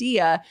your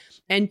idea.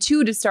 And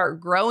two, to start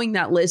growing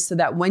that list so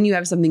that when you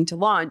have something to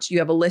launch, you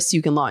have a list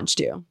you can launch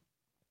to.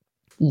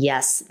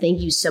 Yes.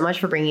 Thank you so much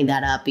for bringing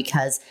that up,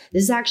 because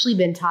this has actually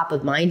been top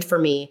of mind for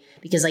me,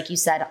 because like you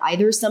said,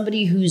 either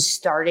somebody who's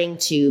starting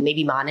to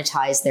maybe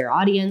monetize their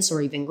audience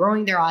or even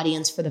growing their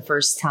audience for the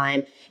first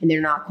time, and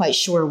they're not quite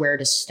sure where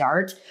to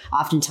start.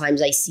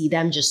 Oftentimes I see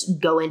them just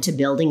go into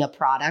building a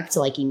product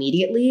like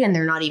immediately, and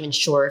they're not even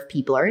sure if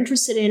people are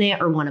interested in it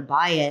or want to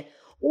buy it.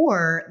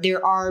 Or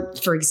there are,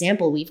 for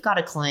example, we've got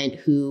a client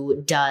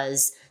who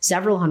does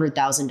several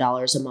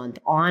 $100,000 a month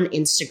on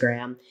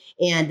Instagram,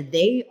 and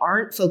they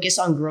aren't focused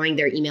on growing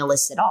their email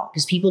list at all,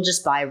 because people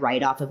just buy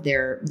right off of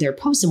their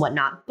posts and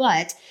whatnot.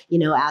 But,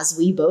 as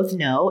we both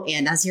know,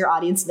 and as your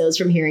audience knows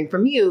from hearing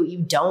from you,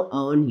 you don't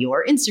own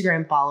your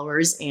Instagram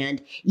followers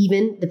and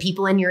even the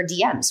people in your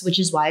DMs, which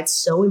is why it's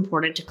so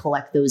important to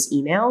collect those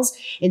emails.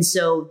 And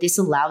so this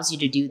allows you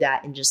to do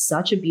that in just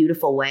such a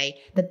beautiful way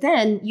that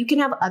then you can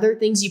have other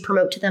things you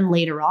promote to them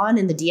later on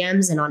in the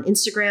DMs and on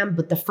Instagram.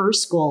 But the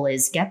first goal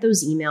is get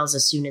those emails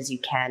as soon as you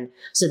can,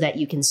 so that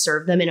you can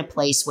serve them in a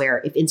place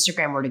where if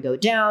Instagram were to go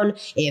down,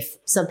 if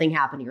something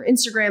happened to your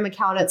Instagram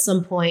account at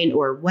some point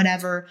or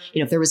whatever,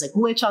 if there was a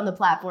glitch on the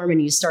platform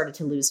and you started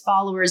to lose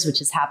followers, which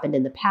has happened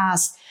in the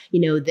past,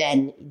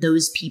 then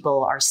those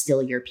people are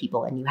still your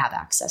people and you have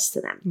access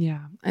to them.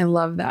 Yeah, I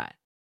love that.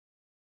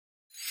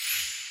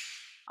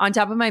 On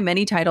top of my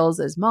many titles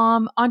as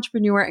mom,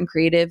 entrepreneur, and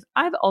creative,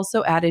 I've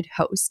also added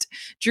host.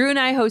 Drew and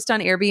I host on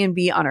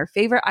Airbnb on our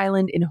favorite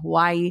island in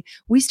Hawaii.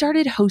 We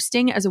started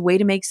hosting as a way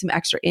to make some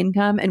extra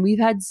income, and we've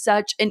had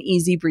such an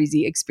easy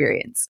breezy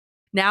experience.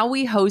 Now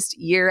we host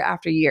year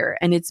after year,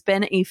 and it's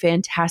been a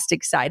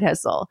fantastic side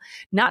hustle.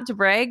 Not to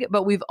brag,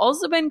 but we've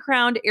also been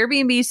crowned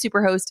Airbnb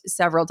Superhost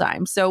several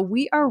times, so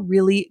we are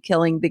really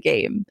killing the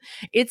game.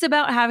 It's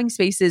about having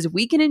spaces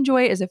we can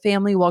enjoy as a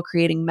family while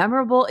creating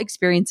memorable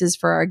experiences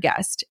for our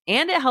guests,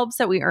 and it helps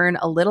that we earn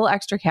a little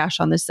extra cash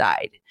on the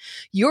side.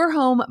 Your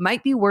home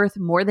might be worth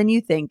more than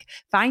you think.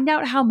 Find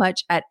out how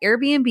much at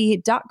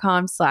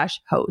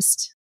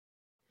airbnb.com/host.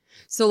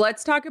 So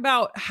let's talk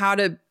about how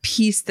to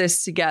piece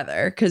this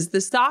together, because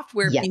the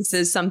software piece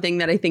is something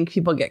that I think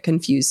people get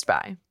confused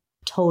by.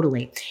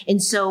 Totally. And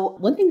so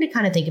one thing to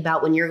kind of think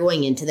about when you're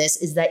going into this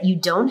is that you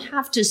don't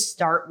have to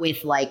start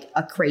with like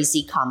a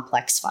crazy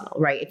complex funnel,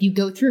 right? If you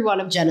go through one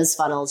of Jenna's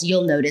funnels,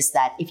 you'll notice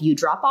that if you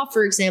drop off,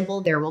 for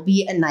example, there will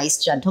be a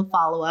nice gentle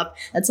follow-up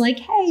that's like,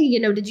 hey,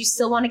 did you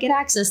still want to get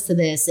access to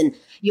this? And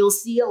you'll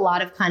see a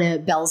lot of kind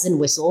of bells and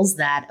whistles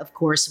that, of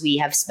course, we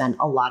have spent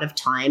a lot of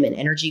time and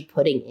energy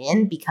putting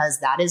in, because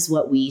that is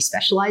what we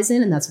specialize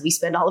in and that's what we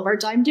spend all of our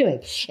time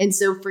doing. And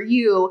so for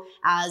you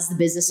as the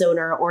business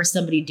owner or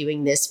somebody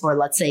doing this for,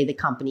 let's say, the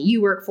company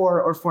you work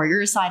for or for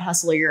your side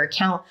hustle or your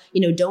account,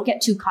 don't get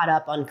too caught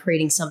up on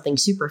creating something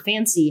super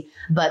fancy.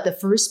 But the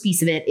first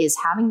piece of it is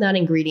having that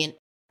ingredient.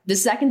 The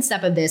second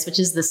step of this, which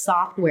is the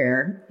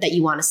software that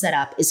you want to set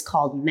up, is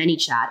called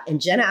ManyChat.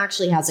 And Jenna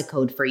actually has a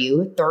code for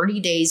you,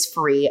 30 days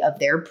free of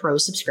their pro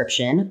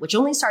subscription, which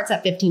only starts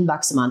at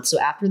 $15 a month. So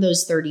after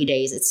those 30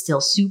 days, it's still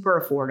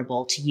super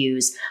affordable to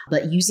use.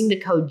 But using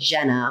the code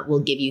Jenna will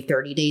give you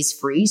 30 days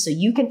free. So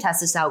you can test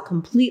this out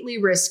completely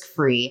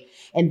risk-free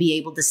and be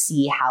able to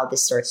see how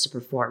this starts to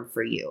perform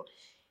for you.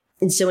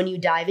 And so when you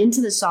dive into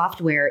the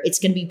software, it's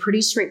going to be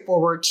pretty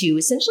straightforward to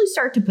essentially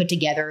start to put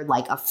together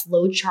like a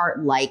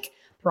flowchart-like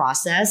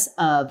process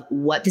of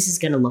what this is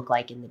going to look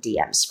like in the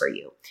DMs for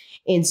you.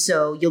 And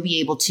so you'll be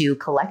able to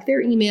collect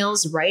their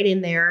emails right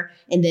in there.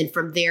 And then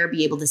from there,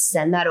 be able to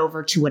send that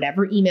over to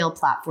whatever email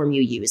platform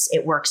you use.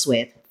 It works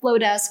with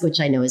Flowdesk, which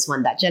I know is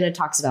one that Jenna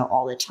talks about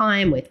all the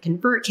time, with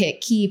ConvertKit,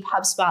 Keap,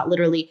 HubSpot,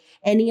 literally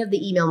any of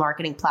the email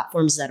marketing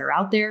platforms that are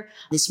out there,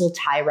 this will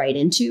tie right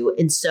into.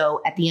 And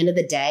so at the end of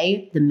the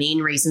day, the main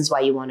reasons why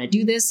you want to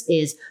do this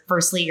is,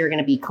 firstly, you're going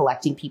to be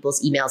collecting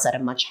people's emails at a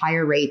much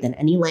higher rate than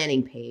any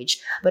landing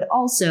page. But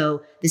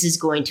also, this is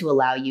going to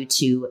allow you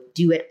to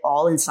do it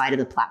all inside of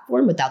the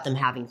platform without them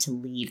having to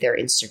leave their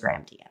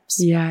Instagram DMs.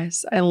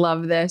 Yes, I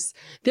love this.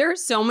 There are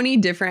so many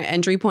different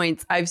entry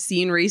points I've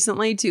seen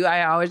recently too.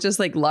 I always just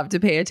like love to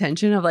pay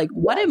attention of like,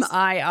 what am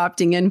I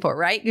opting in for,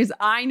 right? Because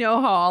I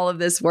know how all of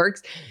this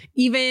works.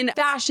 Even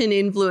fashion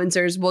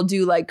influencers will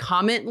do like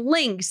comment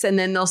links, and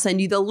then they'll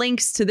send you the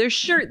links to their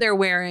shirt they're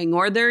wearing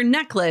or their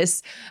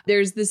necklace.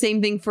 There's the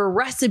same thing for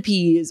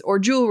recipes or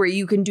jewelry.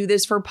 You can do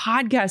this for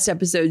podcast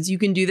episodes. You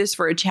can do this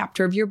for a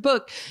chapter of your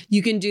book.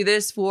 You can do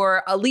this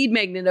for a lead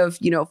magnet of,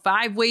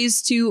 5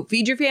 ways to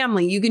feed your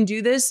family. You can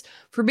do this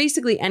for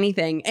basically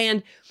anything.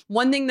 And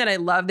one thing that I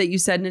love that you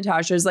said,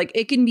 Natasha, is like,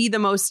 it can be the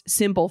most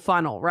simple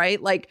funnel,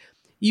 right? Like,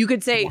 you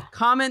could say,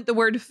 comment the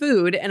word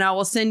food, and I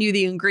will send you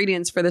the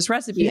ingredients for this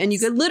recipe. Yes. And you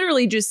could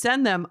literally just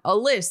send them a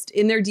list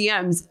in their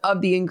DMs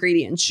of the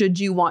ingredients, should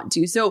you want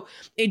to. So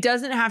it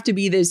doesn't have to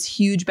be this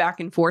huge back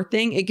and forth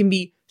thing. It can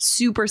be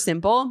super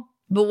simple.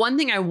 But one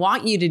thing I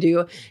want you to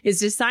do is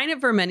to sign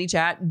up for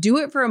ManyChat, do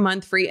it for a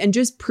month free, and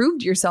just prove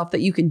to yourself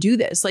that you can do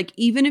this. Like,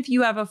 even if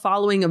you have a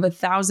following of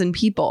 1,000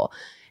 people,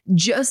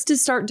 just to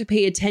start to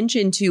pay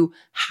attention to,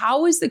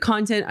 how is the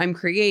content I'm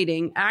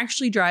creating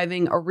actually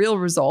driving a real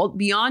result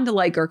beyond a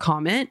like or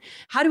comment?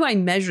 How do I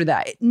measure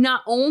that?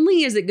 Not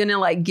only is it going to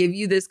like give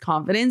you this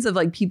confidence of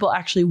like people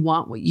actually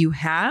want what you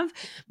have,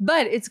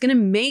 but it's going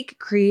to make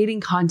creating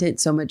content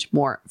so much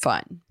more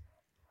fun.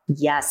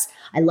 Yes.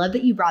 I love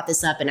that you brought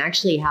this up and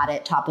actually had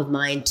it top of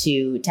mind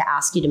to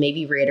ask you to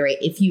maybe reiterate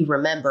if you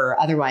remember.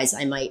 Otherwise,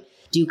 I might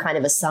do kind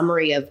of a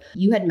summary of,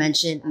 you had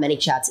mentioned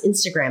ManyChat's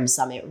Instagram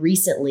Summit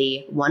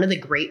recently. One of the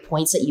great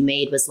points that you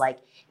made was like,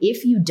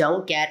 if you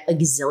don't get a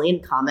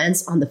gazillion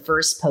comments on the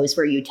first post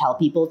where you tell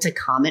people to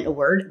comment a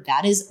word,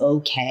 that is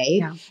okay.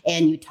 Yeah.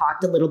 And you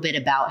talked a little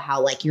bit about how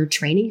like you're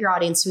training your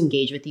audience to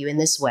engage with you in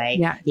this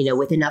way,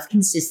 with enough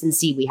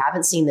consistency. We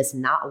haven't seen this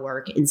not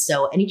work. And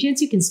so any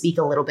chance you can speak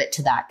a little bit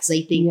to that? Because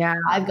I think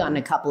I've gotten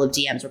a couple of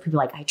DMs where people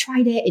are like, I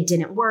tried it, it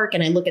didn't work.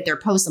 And I look at their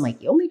posts, I'm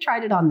like, you only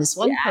tried it on this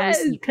one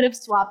post. You could have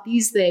swapped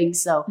these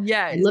things. So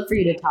I'd love for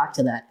you to talk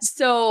to that.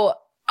 So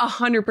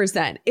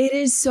 100%. It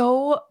is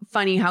so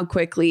funny how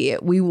quickly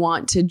we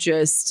want to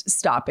just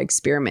stop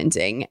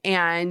experimenting.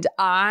 And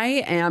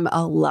I am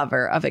a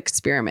lover of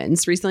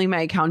experiments. Recently, my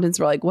accountants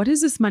were like, what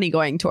is this money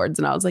going towards?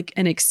 And I was like,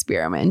 an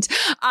experiment.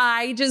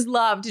 I just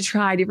love to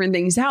try different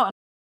things out.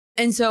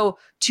 And so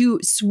to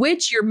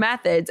switch your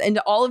methods and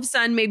to all of a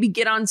sudden maybe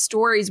get on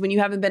stories when you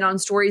haven't been on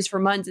stories for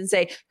months and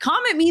say,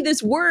 comment me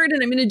this word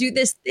and I'm going to do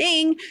this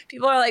thing.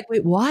 People are like,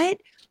 wait, what?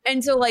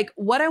 And so like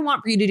what I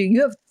want for you to do, you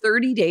have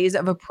 30 days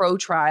of a pro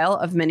trial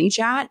of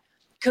ManyChat.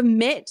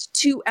 Commit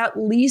to at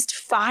least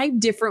 5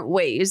 different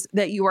ways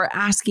that you are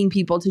asking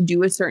people to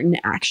do a certain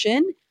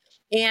action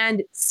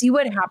and see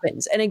what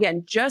happens. And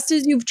again, just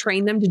as you've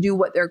trained them to do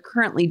what they're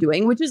currently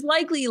doing, which is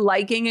likely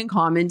liking and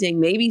commenting,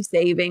 maybe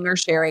saving or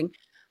sharing,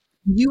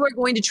 you are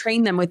going to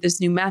train them with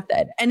this new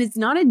method. And it's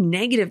not a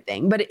negative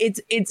thing, but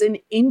it's an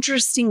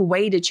interesting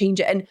way to change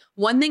it. And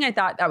one thing I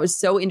thought that was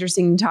so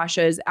interesting,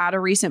 Natasha, is at a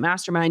recent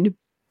mastermind,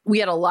 we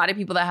had a lot of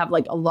people that have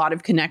like a lot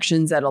of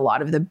connections at a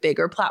lot of the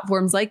bigger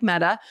platforms like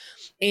Meta.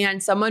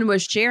 And someone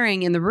was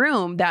sharing in the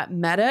room that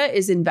Meta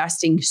is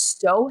investing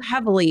so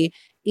heavily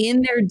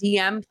in their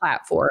DM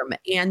platform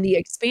and the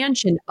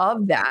expansion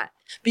of that,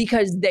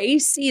 because they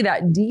see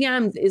that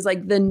DMs is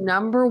like the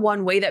number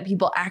one way that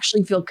people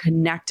actually feel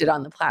connected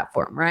on the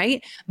platform,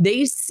 right?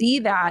 They see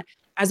that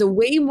as a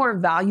way more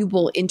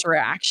valuable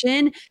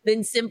interaction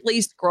than simply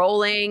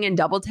scrolling and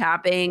double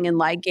tapping and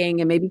liking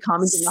and maybe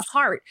commenting a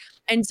heart.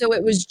 And so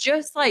it was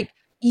just like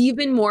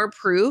even more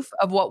proof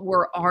of what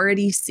we're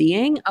already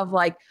seeing of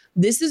like,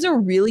 this is a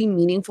really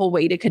meaningful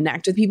way to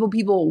connect with people.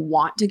 People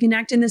want to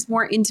connect in this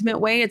more intimate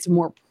way. It's a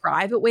more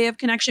private way of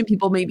connection.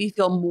 People maybe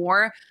feel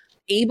more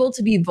able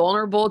to be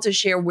vulnerable to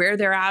share where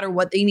they're at or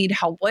what they need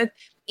help with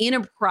in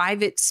a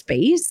private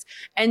space.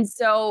 And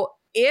so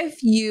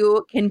if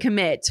you can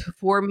commit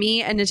for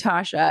me and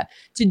Natasha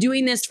to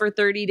doing this for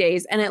 30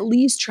 days and at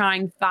least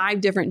trying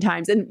 5 different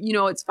times. And you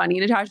know, what's funny,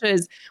 Natasha,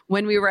 is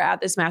when we were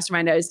at this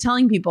mastermind, I was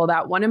telling people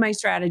that one of my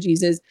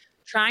strategies is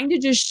trying to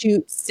just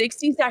shoot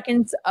 60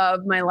 seconds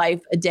of my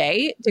life a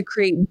day to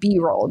create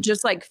B-roll,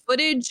 just like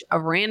footage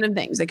of random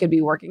things. It could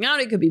be working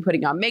out. It could be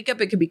putting on makeup.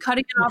 It could be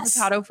cutting an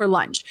avocado for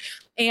lunch.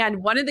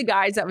 And one of the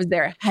guys that was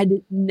there had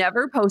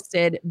never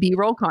posted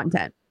B-roll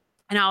content.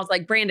 And I was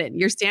like, Brandon,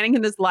 you're standing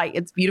in this light.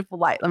 It's beautiful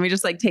light. Let me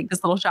just like take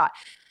this little shot.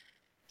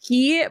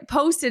 He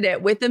posted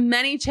it with the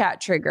ManyChat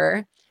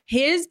trigger.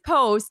 His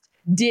post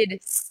did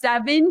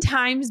 7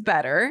 times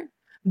better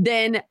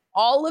than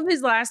all of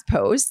his last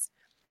posts.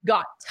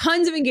 got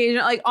tons of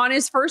engagement, like on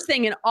his first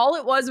thing. And all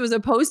it was a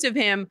post of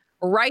him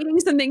writing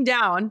something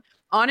down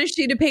on a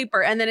sheet of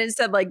paper. And then it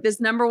said like,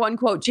 this number one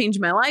quote changed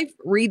my life.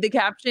 Read the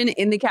caption.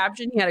 In the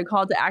caption, he had a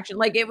call to action.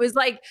 Like it was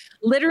like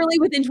literally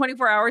within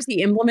 24 hours,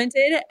 he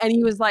implemented and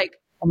he was like,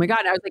 oh my God.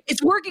 And I was like,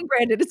 it's working,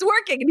 Brandon. It's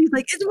working. And he's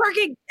like, it's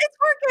working. It's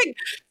working.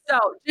 So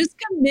just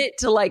commit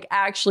to like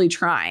actually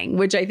trying,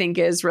 which I think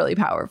is really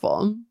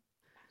powerful.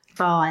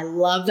 Oh, I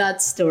love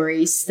that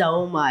story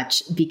so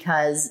much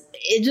because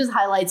it just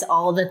highlights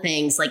all the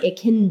things. Like it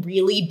can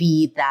really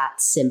be that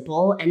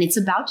simple. And it's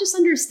about just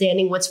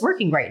understanding what's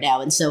working right now.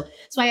 And so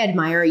that's why I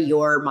admire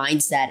your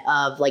mindset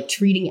of like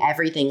treating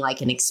everything like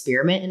an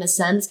experiment in a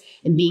sense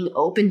and being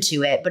open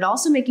to it, but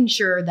also making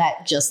sure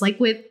that just like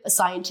with a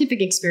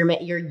scientific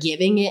experiment, you're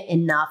giving it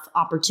enough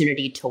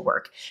opportunity to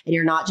work. And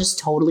you're not just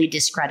totally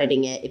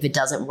discrediting it if it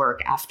doesn't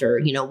work after,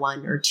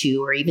 1 or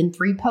 2 or even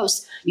 3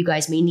 posts. You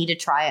guys may need to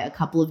try a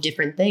couple of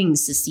different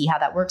things to see how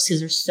that works because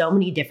there's so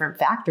many different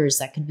factors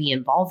that could be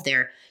involved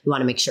there. You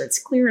want to make sure it's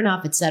clear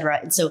enough, et cetera.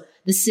 And so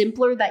the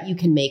simpler that you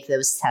can make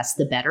those tests,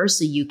 the better.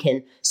 So you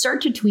can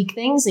start to tweak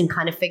things and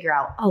kind of figure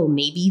out, oh,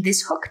 maybe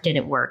this hook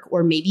didn't work,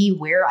 or maybe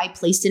where I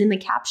placed it in the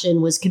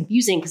caption was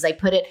confusing because I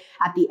put it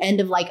at the end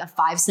of like a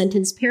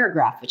 5-sentence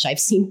paragraph, which I've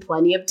seen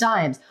plenty of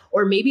times.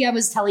 Or maybe I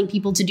was telling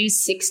people to do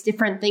 6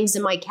 different things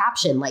in my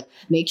caption, like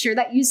make sure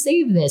that you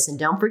save this and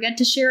don't forget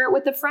to share it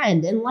with a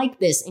friend and like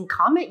this and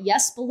comment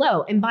yes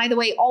below. And by the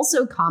way,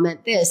 also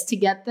comment this to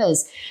get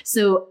this.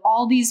 So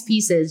all these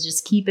pieces,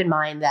 just keep in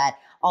mind that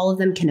all of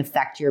them can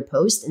affect your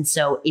post. And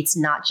so it's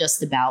not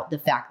just about the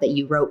fact that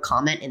you wrote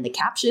comment in the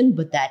caption,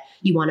 but that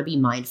you want to be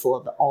mindful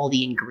of all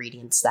the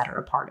ingredients that are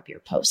a part of your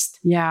post.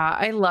 Yeah,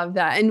 I love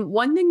that. And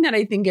one thing that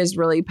I think is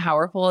really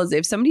powerful is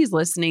if somebody's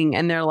listening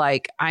and they're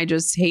like, I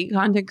just hate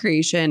content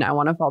creation, I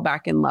want to fall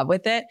back in love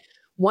with it.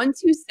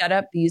 Once you set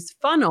up these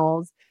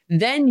funnels,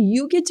 then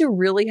you get to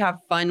really have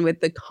fun with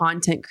the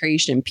content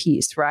creation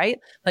piece, right?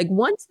 Like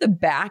once the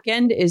back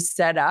end is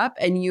set up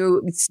and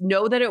you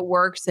know that it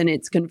works and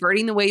it's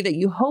converting the way that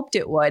you hoped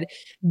it would,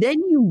 then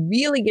you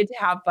really get to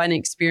have fun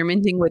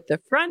experimenting with the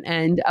front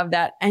end of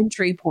that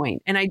entry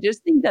point. And I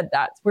just think that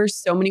that's where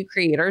so many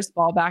creators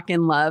fall back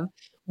in love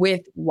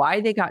with why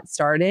they got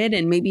started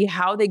and maybe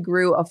how they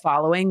grew a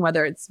following,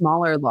 whether it's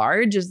small or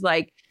large, is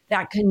like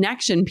that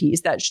connection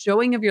piece, that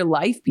showing of your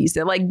life piece.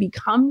 It like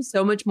becomes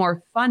so much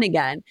more fun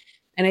again.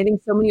 And I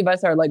think so many of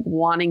us are like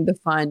wanting the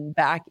fun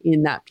back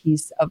in that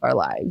piece of our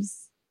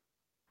lives.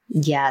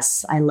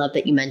 Yes, I love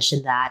that you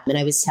mentioned that. And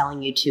I was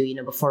telling you too,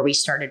 before we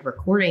started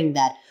recording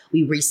that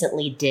we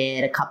recently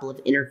did a couple of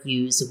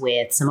interviews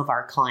with some of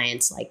our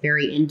clients, like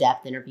very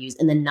in-depth interviews.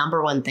 And the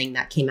number one thing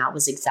that came out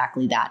was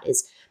exactly that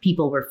is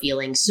people were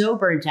feeling so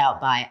burnt out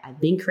by,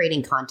 I've been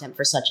creating content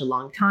for such a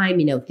long time.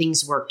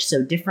 Things worked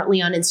so differently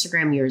on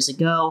Instagram years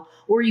ago,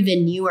 or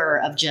even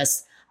newer of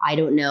just, I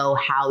don't know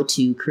how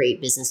to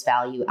create business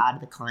value out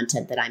of the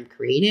content that I'm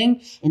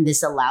creating. And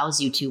this allows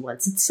you to,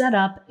 once it's set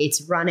up,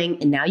 it's running,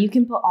 and now you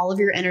can put all of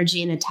your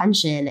energy and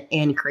attention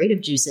and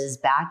creative juices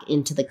back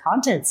into the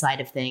content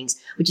side of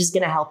things, which is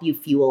going to help you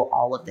fuel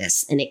all of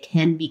this. And it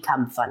can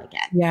become fun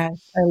again.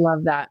 Yes, I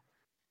love that.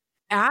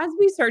 As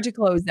we start to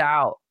close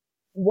out,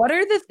 what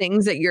are the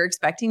things that you're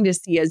expecting to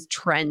see as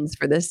trends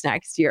for this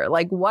next year?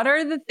 Like, what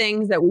are the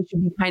things that we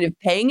should be kind of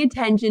paying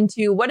attention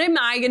to? What am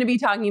I going to be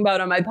talking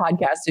about on my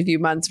podcast a few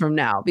months from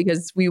now?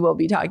 Because we will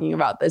be talking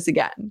about this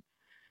again.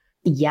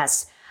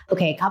 Yes.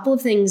 Okay, a couple of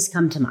things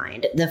come to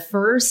mind. The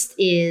first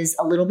is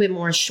a little bit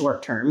more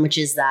short term, which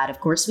is that,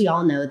 of course, we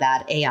all know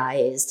that AI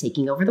is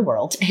taking over the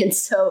world. And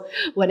so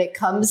when it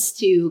comes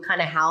to kind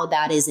of how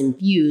that is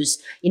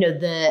infused,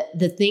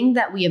 the thing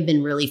that we have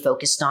been really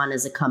focused on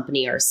as a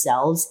company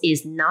ourselves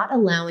is not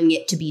allowing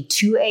it to be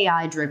too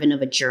AI driven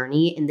of a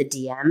journey in the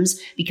DMs,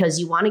 because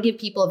you want to give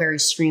people a very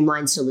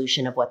streamlined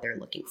solution of what they're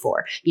looking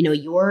for.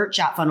 Your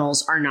chat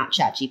funnels are not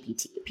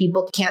ChatGPT.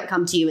 People can't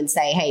come to you and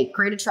say, hey,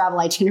 create a travel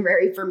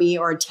itinerary for me,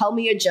 or tell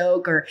me a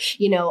joke, or,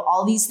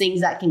 all these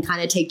things that can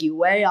kind of take you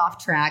way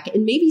off track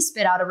and maybe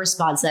spit out a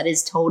response that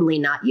is totally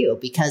not you,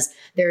 because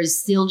there's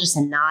still just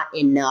not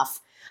enough.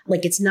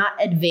 Like it's not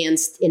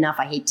advanced enough.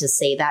 I hate to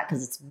say that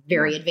because it's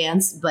very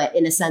advanced, but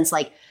in a sense,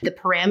 like the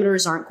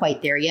parameters aren't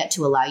quite there yet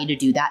to allow you to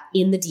do that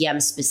in the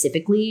DM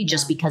specifically,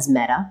 just because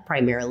Meta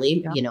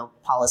primarily,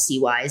 policy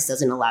wise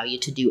doesn't allow you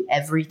to do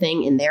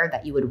everything in there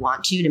that you would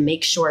want to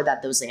make sure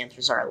that those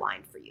answers are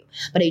aligned for you.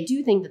 But I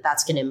do think that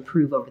that's going to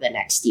improve over the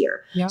next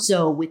year. Yeah.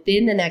 So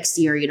within the next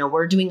year,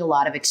 we're doing a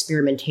lot of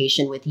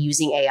experimentation with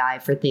using AI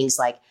for things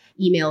like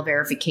email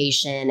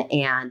verification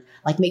and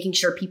like making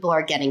sure people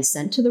are getting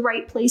sent to the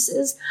right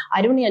places.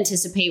 I don't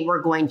anticipate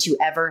we're going to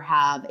ever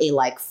have a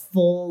like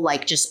full,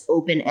 like just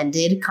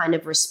open-ended kind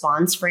of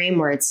response frame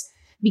where it's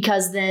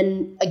Because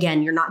then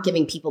again, you're not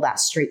giving people that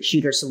straight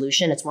shooter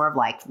solution. It's more of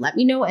like, let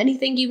me know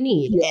anything you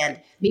need. Yeah. And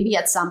maybe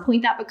at some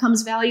point that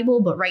becomes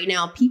valuable. But right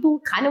now, people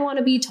kind of want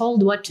to be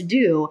told what to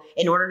do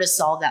in order to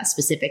solve that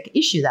specific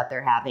issue that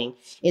they're having.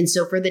 And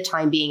so for the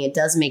time being, it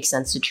does make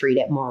sense to treat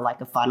it more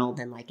like a funnel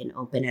than like an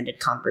open-ended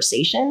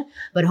conversation.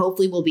 But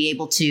hopefully we'll be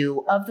able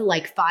to, of the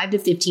like 5 to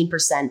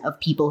 15% of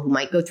people who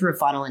might go through a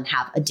funnel and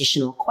have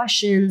additional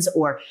questions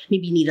or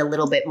maybe need a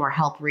little bit more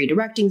help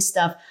redirecting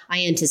stuff,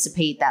 I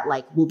anticipate that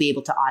like we'll be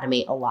able to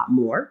automate a lot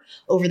more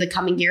over the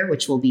coming year,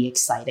 which will be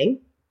exciting.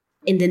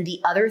 And then the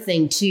other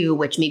thing too,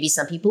 which maybe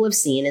some people have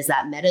seen, is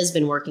that Meta has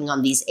been working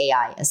on these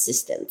AI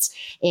assistants.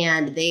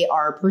 And they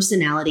are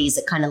personalities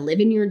that kind of live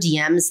in your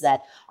DMs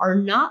that are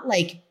not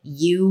like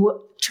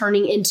you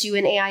turning into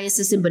an AI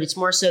assistant, but it's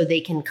more so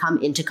they can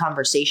come into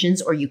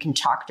conversations or you can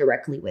talk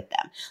directly with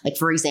them. Like,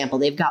 for example,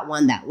 they've got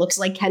one that looks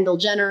like Kendall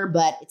Jenner,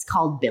 but it's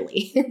called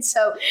Billy.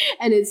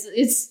 And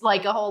it's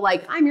like a whole,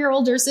 like, I'm your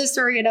older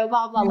sister, you know,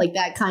 blah, blah, like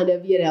that kind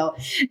of, you know,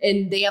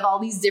 and they have all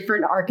these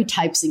different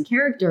archetypes and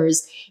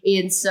characters.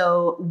 And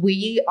so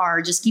we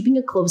are just keeping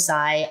a close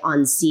eye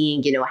on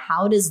seeing, you know,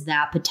 how does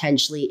that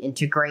potentially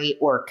integrate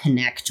or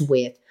connect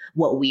with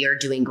what we are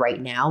doing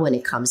right now when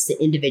it comes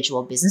to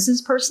individual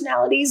businesses'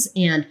 personalities?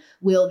 And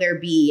will there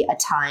be a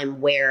time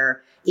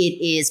where it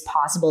is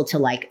possible to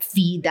like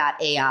feed that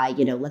AI,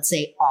 you know, let's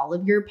say all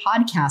of your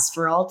podcasts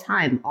for all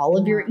time, all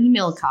of your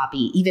email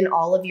copy, even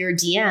all of your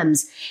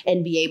DMs,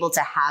 and be able to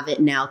have it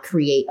now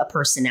create a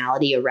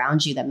personality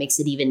around you that makes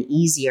it even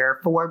easier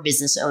for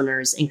business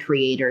owners and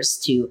creators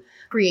to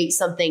create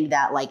something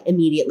that like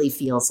immediately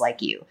feels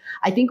like you.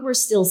 I think we're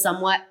still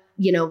somewhat,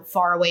 you know,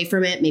 far away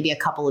from it, maybe a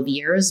couple of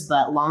years,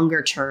 but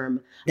longer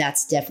term,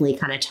 that's definitely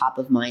kind of top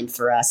of mind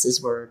for us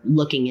as we're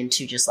looking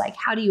into just like,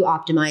 how do you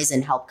optimize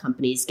and help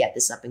companies get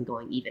this up and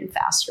going even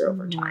faster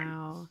over time?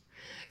 Wow.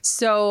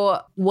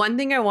 So one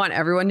thing I want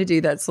everyone to do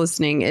that's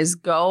listening is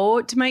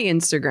go to my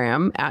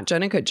Instagram at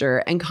Jenna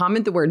Kutcher and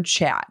comment the word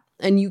chat.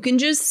 And you can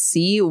just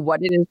see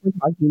what it is we're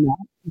talking about.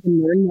 You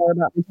can learn more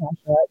about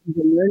Natasha. You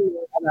can learn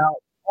more about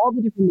all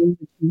the different things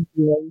that she's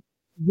doing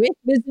with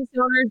business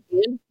owners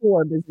and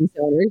for business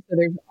owners. So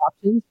there's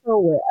options for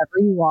wherever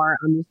you are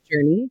on this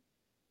journey.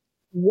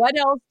 What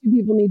else do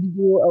people need to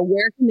do, or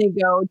where can they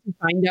go to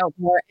find out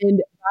more? And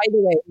by the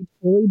way, we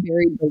totally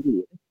buried the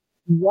lead.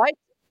 What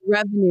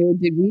revenue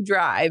did we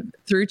drive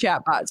through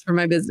chatbots for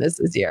my business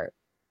this year?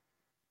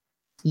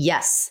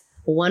 Yes,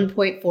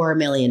 $1.4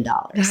 million.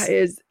 That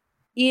is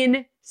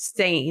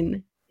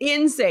insane.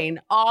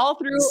 All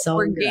through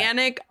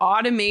organic,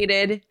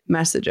 automated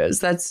messages.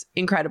 That's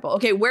incredible.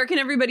 Okay, where can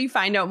everybody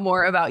find out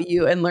more about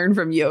you and learn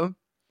from you?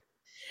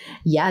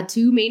 Yeah,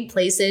 2 main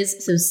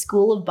places. So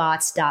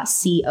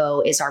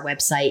schoolofbots.co is our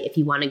website if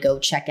you want to go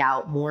check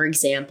out more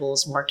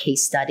examples, more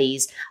case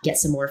studies, get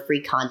some more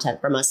free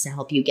content from us to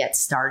help you get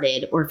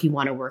started. Or if you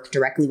want to work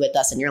directly with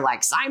us and you're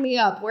like, sign me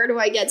up, where do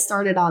I get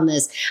started on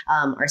this?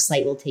 Our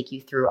site will take you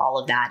through all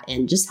of that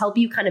and just help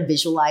you kind of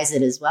visualize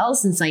it as well.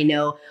 Since I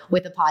know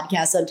with a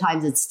podcast,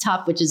 sometimes it's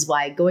tough, which is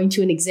why going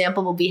to an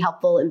example will be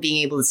helpful and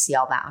being able to see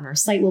all that on our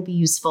site will be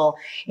useful.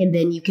 And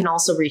then you can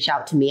also reach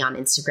out to me on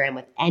Instagram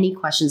with any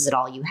questions at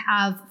all you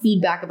have,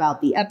 feedback about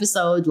the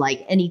episode,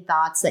 like any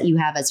thoughts that you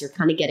have as you're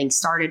kind of getting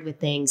started with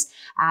things.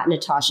 At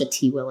Natasha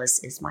T.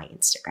 Willis is my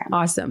Instagram.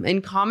 Awesome.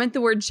 And comment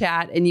the word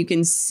chat and you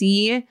can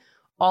see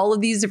all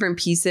of these different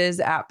pieces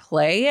at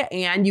play.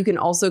 And you can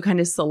also kind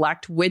of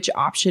select which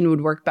option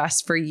would work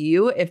best for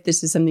you if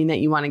this is something that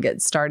you want to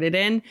get started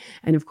in.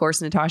 And of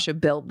course, Natasha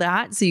built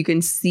that, so you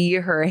can see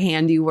her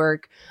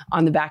handiwork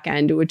on the back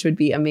end, which would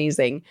be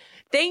amazing.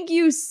 Thank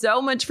you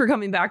so much for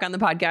coming back on the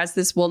podcast.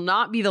 This will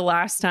not be the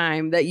last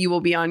time that you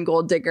will be on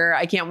Goal Digger.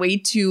 I can't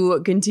wait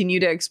to continue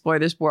to explore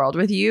this world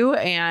with you.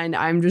 And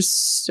I'm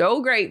just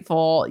so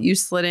grateful you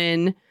slid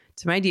in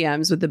to my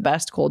DMs with the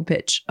best cold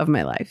pitch of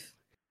my life.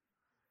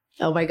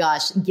 Oh my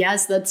gosh.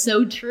 Yes, that's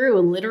so true.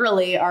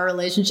 Literally, our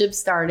relationship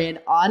started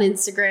on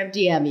Instagram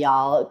DM,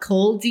 y'all.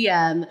 Cold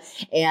DM.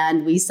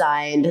 And we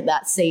signed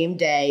that same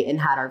day and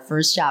had our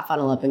first chat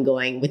funnel up and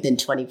going within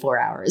 24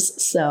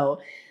 hours. So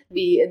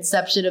the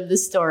inception of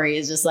this story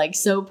is just like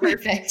so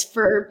perfect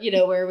for, you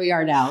know, where we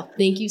are now.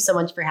 Thank you so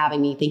much for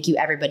having me. Thank you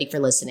everybody for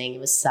listening. It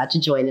was such a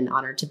joy and an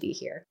honor to be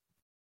here.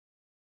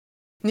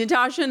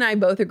 Natasha and I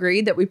both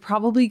agreed that we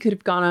probably could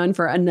have gone on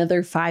for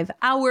another 5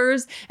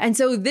 hours. And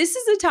so this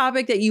is a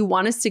topic that you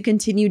want us to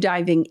continue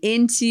diving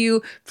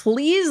into.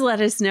 Please let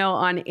us know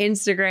on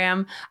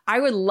Instagram. I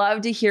would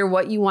love to hear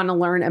what you want to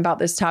learn about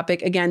this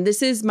topic. Again,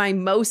 this is my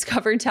most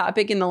covered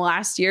topic in the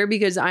last year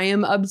because I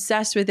am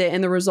obsessed with it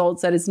and the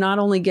results that it's not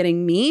only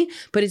getting me,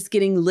 but it's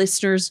getting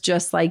listeners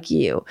just like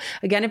you.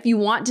 Again, if you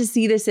want to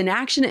see this in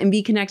action and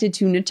be connected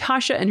to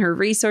Natasha and her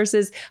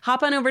resources,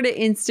 hop on over to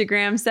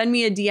Instagram, send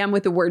me a DM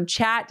with the word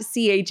chat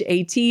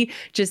 @CHAT.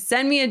 Just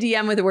send me a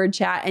DM with the word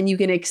chat and you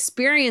can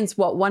experience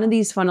what one of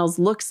these funnels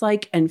looks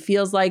like and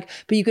feels like,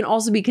 but you can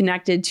also be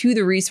connected to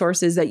the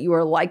resources that you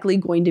are likely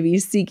going to be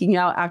seeking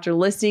out after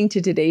listening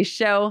to today's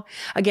show.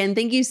 Again,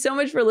 thank you so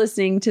much for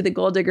listening to the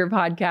Goal Digger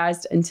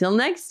Podcast. Until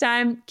next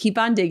time, keep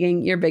on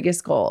digging your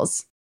biggest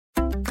goals.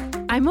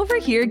 I'm over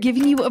here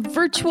giving you a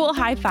virtual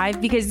high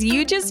five because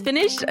you just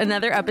finished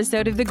another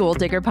episode of the Goal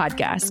Digger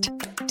Podcast.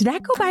 Did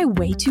that go by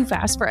way too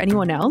fast for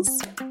anyone else?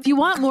 If you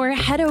want more,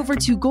 head over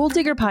to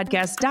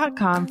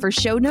goaldiggerpodcast.com for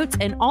show notes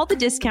and all the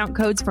discount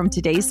codes from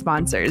today's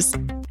sponsors.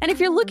 And if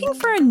you're looking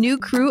for a new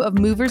crew of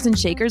movers and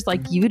shakers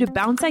like you to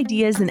bounce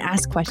ideas and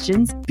ask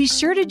questions, be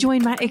sure to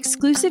join my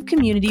exclusive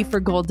community for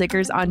Goal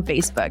Diggers on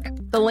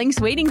Facebook. The link's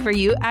waiting for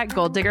you at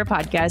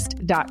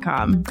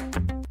goaldiggerpodcast.com.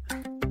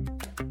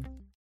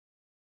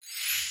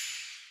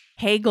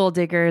 Hey, Goal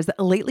Diggers.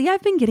 Lately,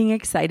 I've been getting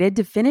excited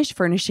to finish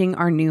furnishing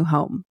our new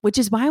home, which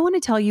is why I want to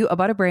tell you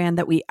about a brand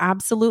that we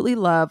absolutely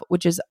love,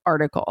 which is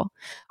Article.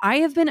 I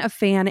have been a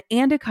fan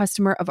and a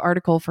customer of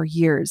Article for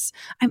years.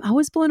 I'm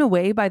always blown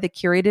away by the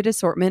curated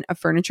assortment of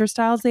furniture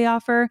styles they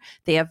offer.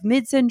 They have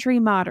mid-century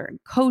modern,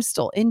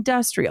 coastal,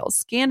 industrial,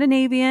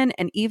 Scandinavian,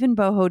 and even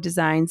boho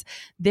designs.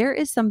 There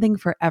is something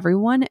for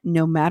everyone,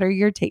 no matter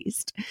your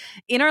taste.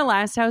 In our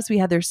last house, we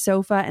had their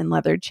sofa and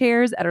leather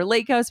chairs. At our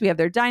lake house, we have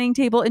their dining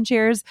table and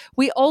chairs.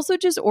 We also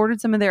just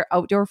ordered some of their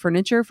outdoor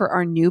furniture for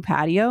our new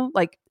patio.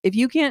 Like, if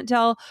you can't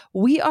tell,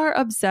 we are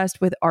obsessed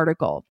with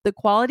Article. The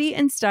quality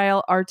and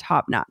style are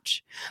top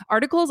notch.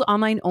 Article's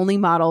online only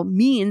model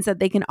means that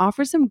they can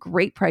offer some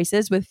great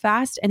prices with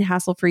fast and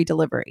hassle-free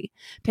delivery.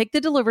 Pick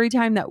the delivery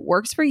time that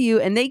works for you,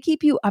 and they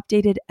keep you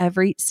updated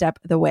every step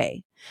of the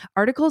way.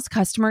 Article's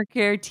customer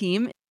care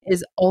team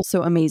is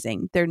also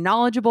amazing. They're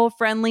knowledgeable,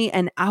 friendly,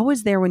 and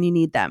always there when you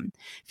need them.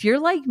 If you're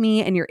like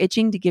me and you're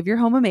itching to give your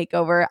home a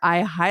makeover,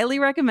 I highly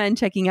recommend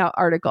checking out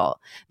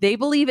Article. They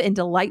believe in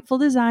delightful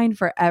design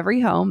for every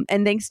home,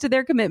 and thanks to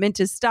their commitment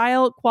to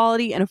style,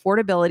 quality, and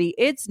affordability,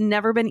 it's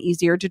never been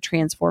easier to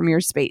transform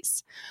your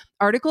space.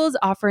 Article is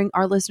offering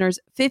our listeners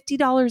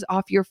 $50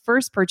 off your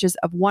first purchase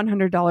of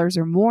 $100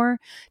 or more.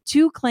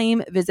 To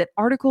claim, visit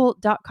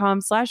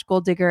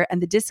article.com/goaldigger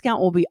and the discount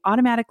will be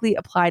automatically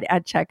applied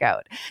at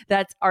checkout.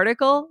 That's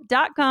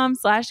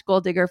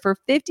article.com/goaldigger for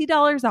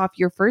 $50 off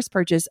your first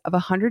purchase of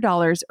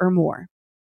 $100 or more.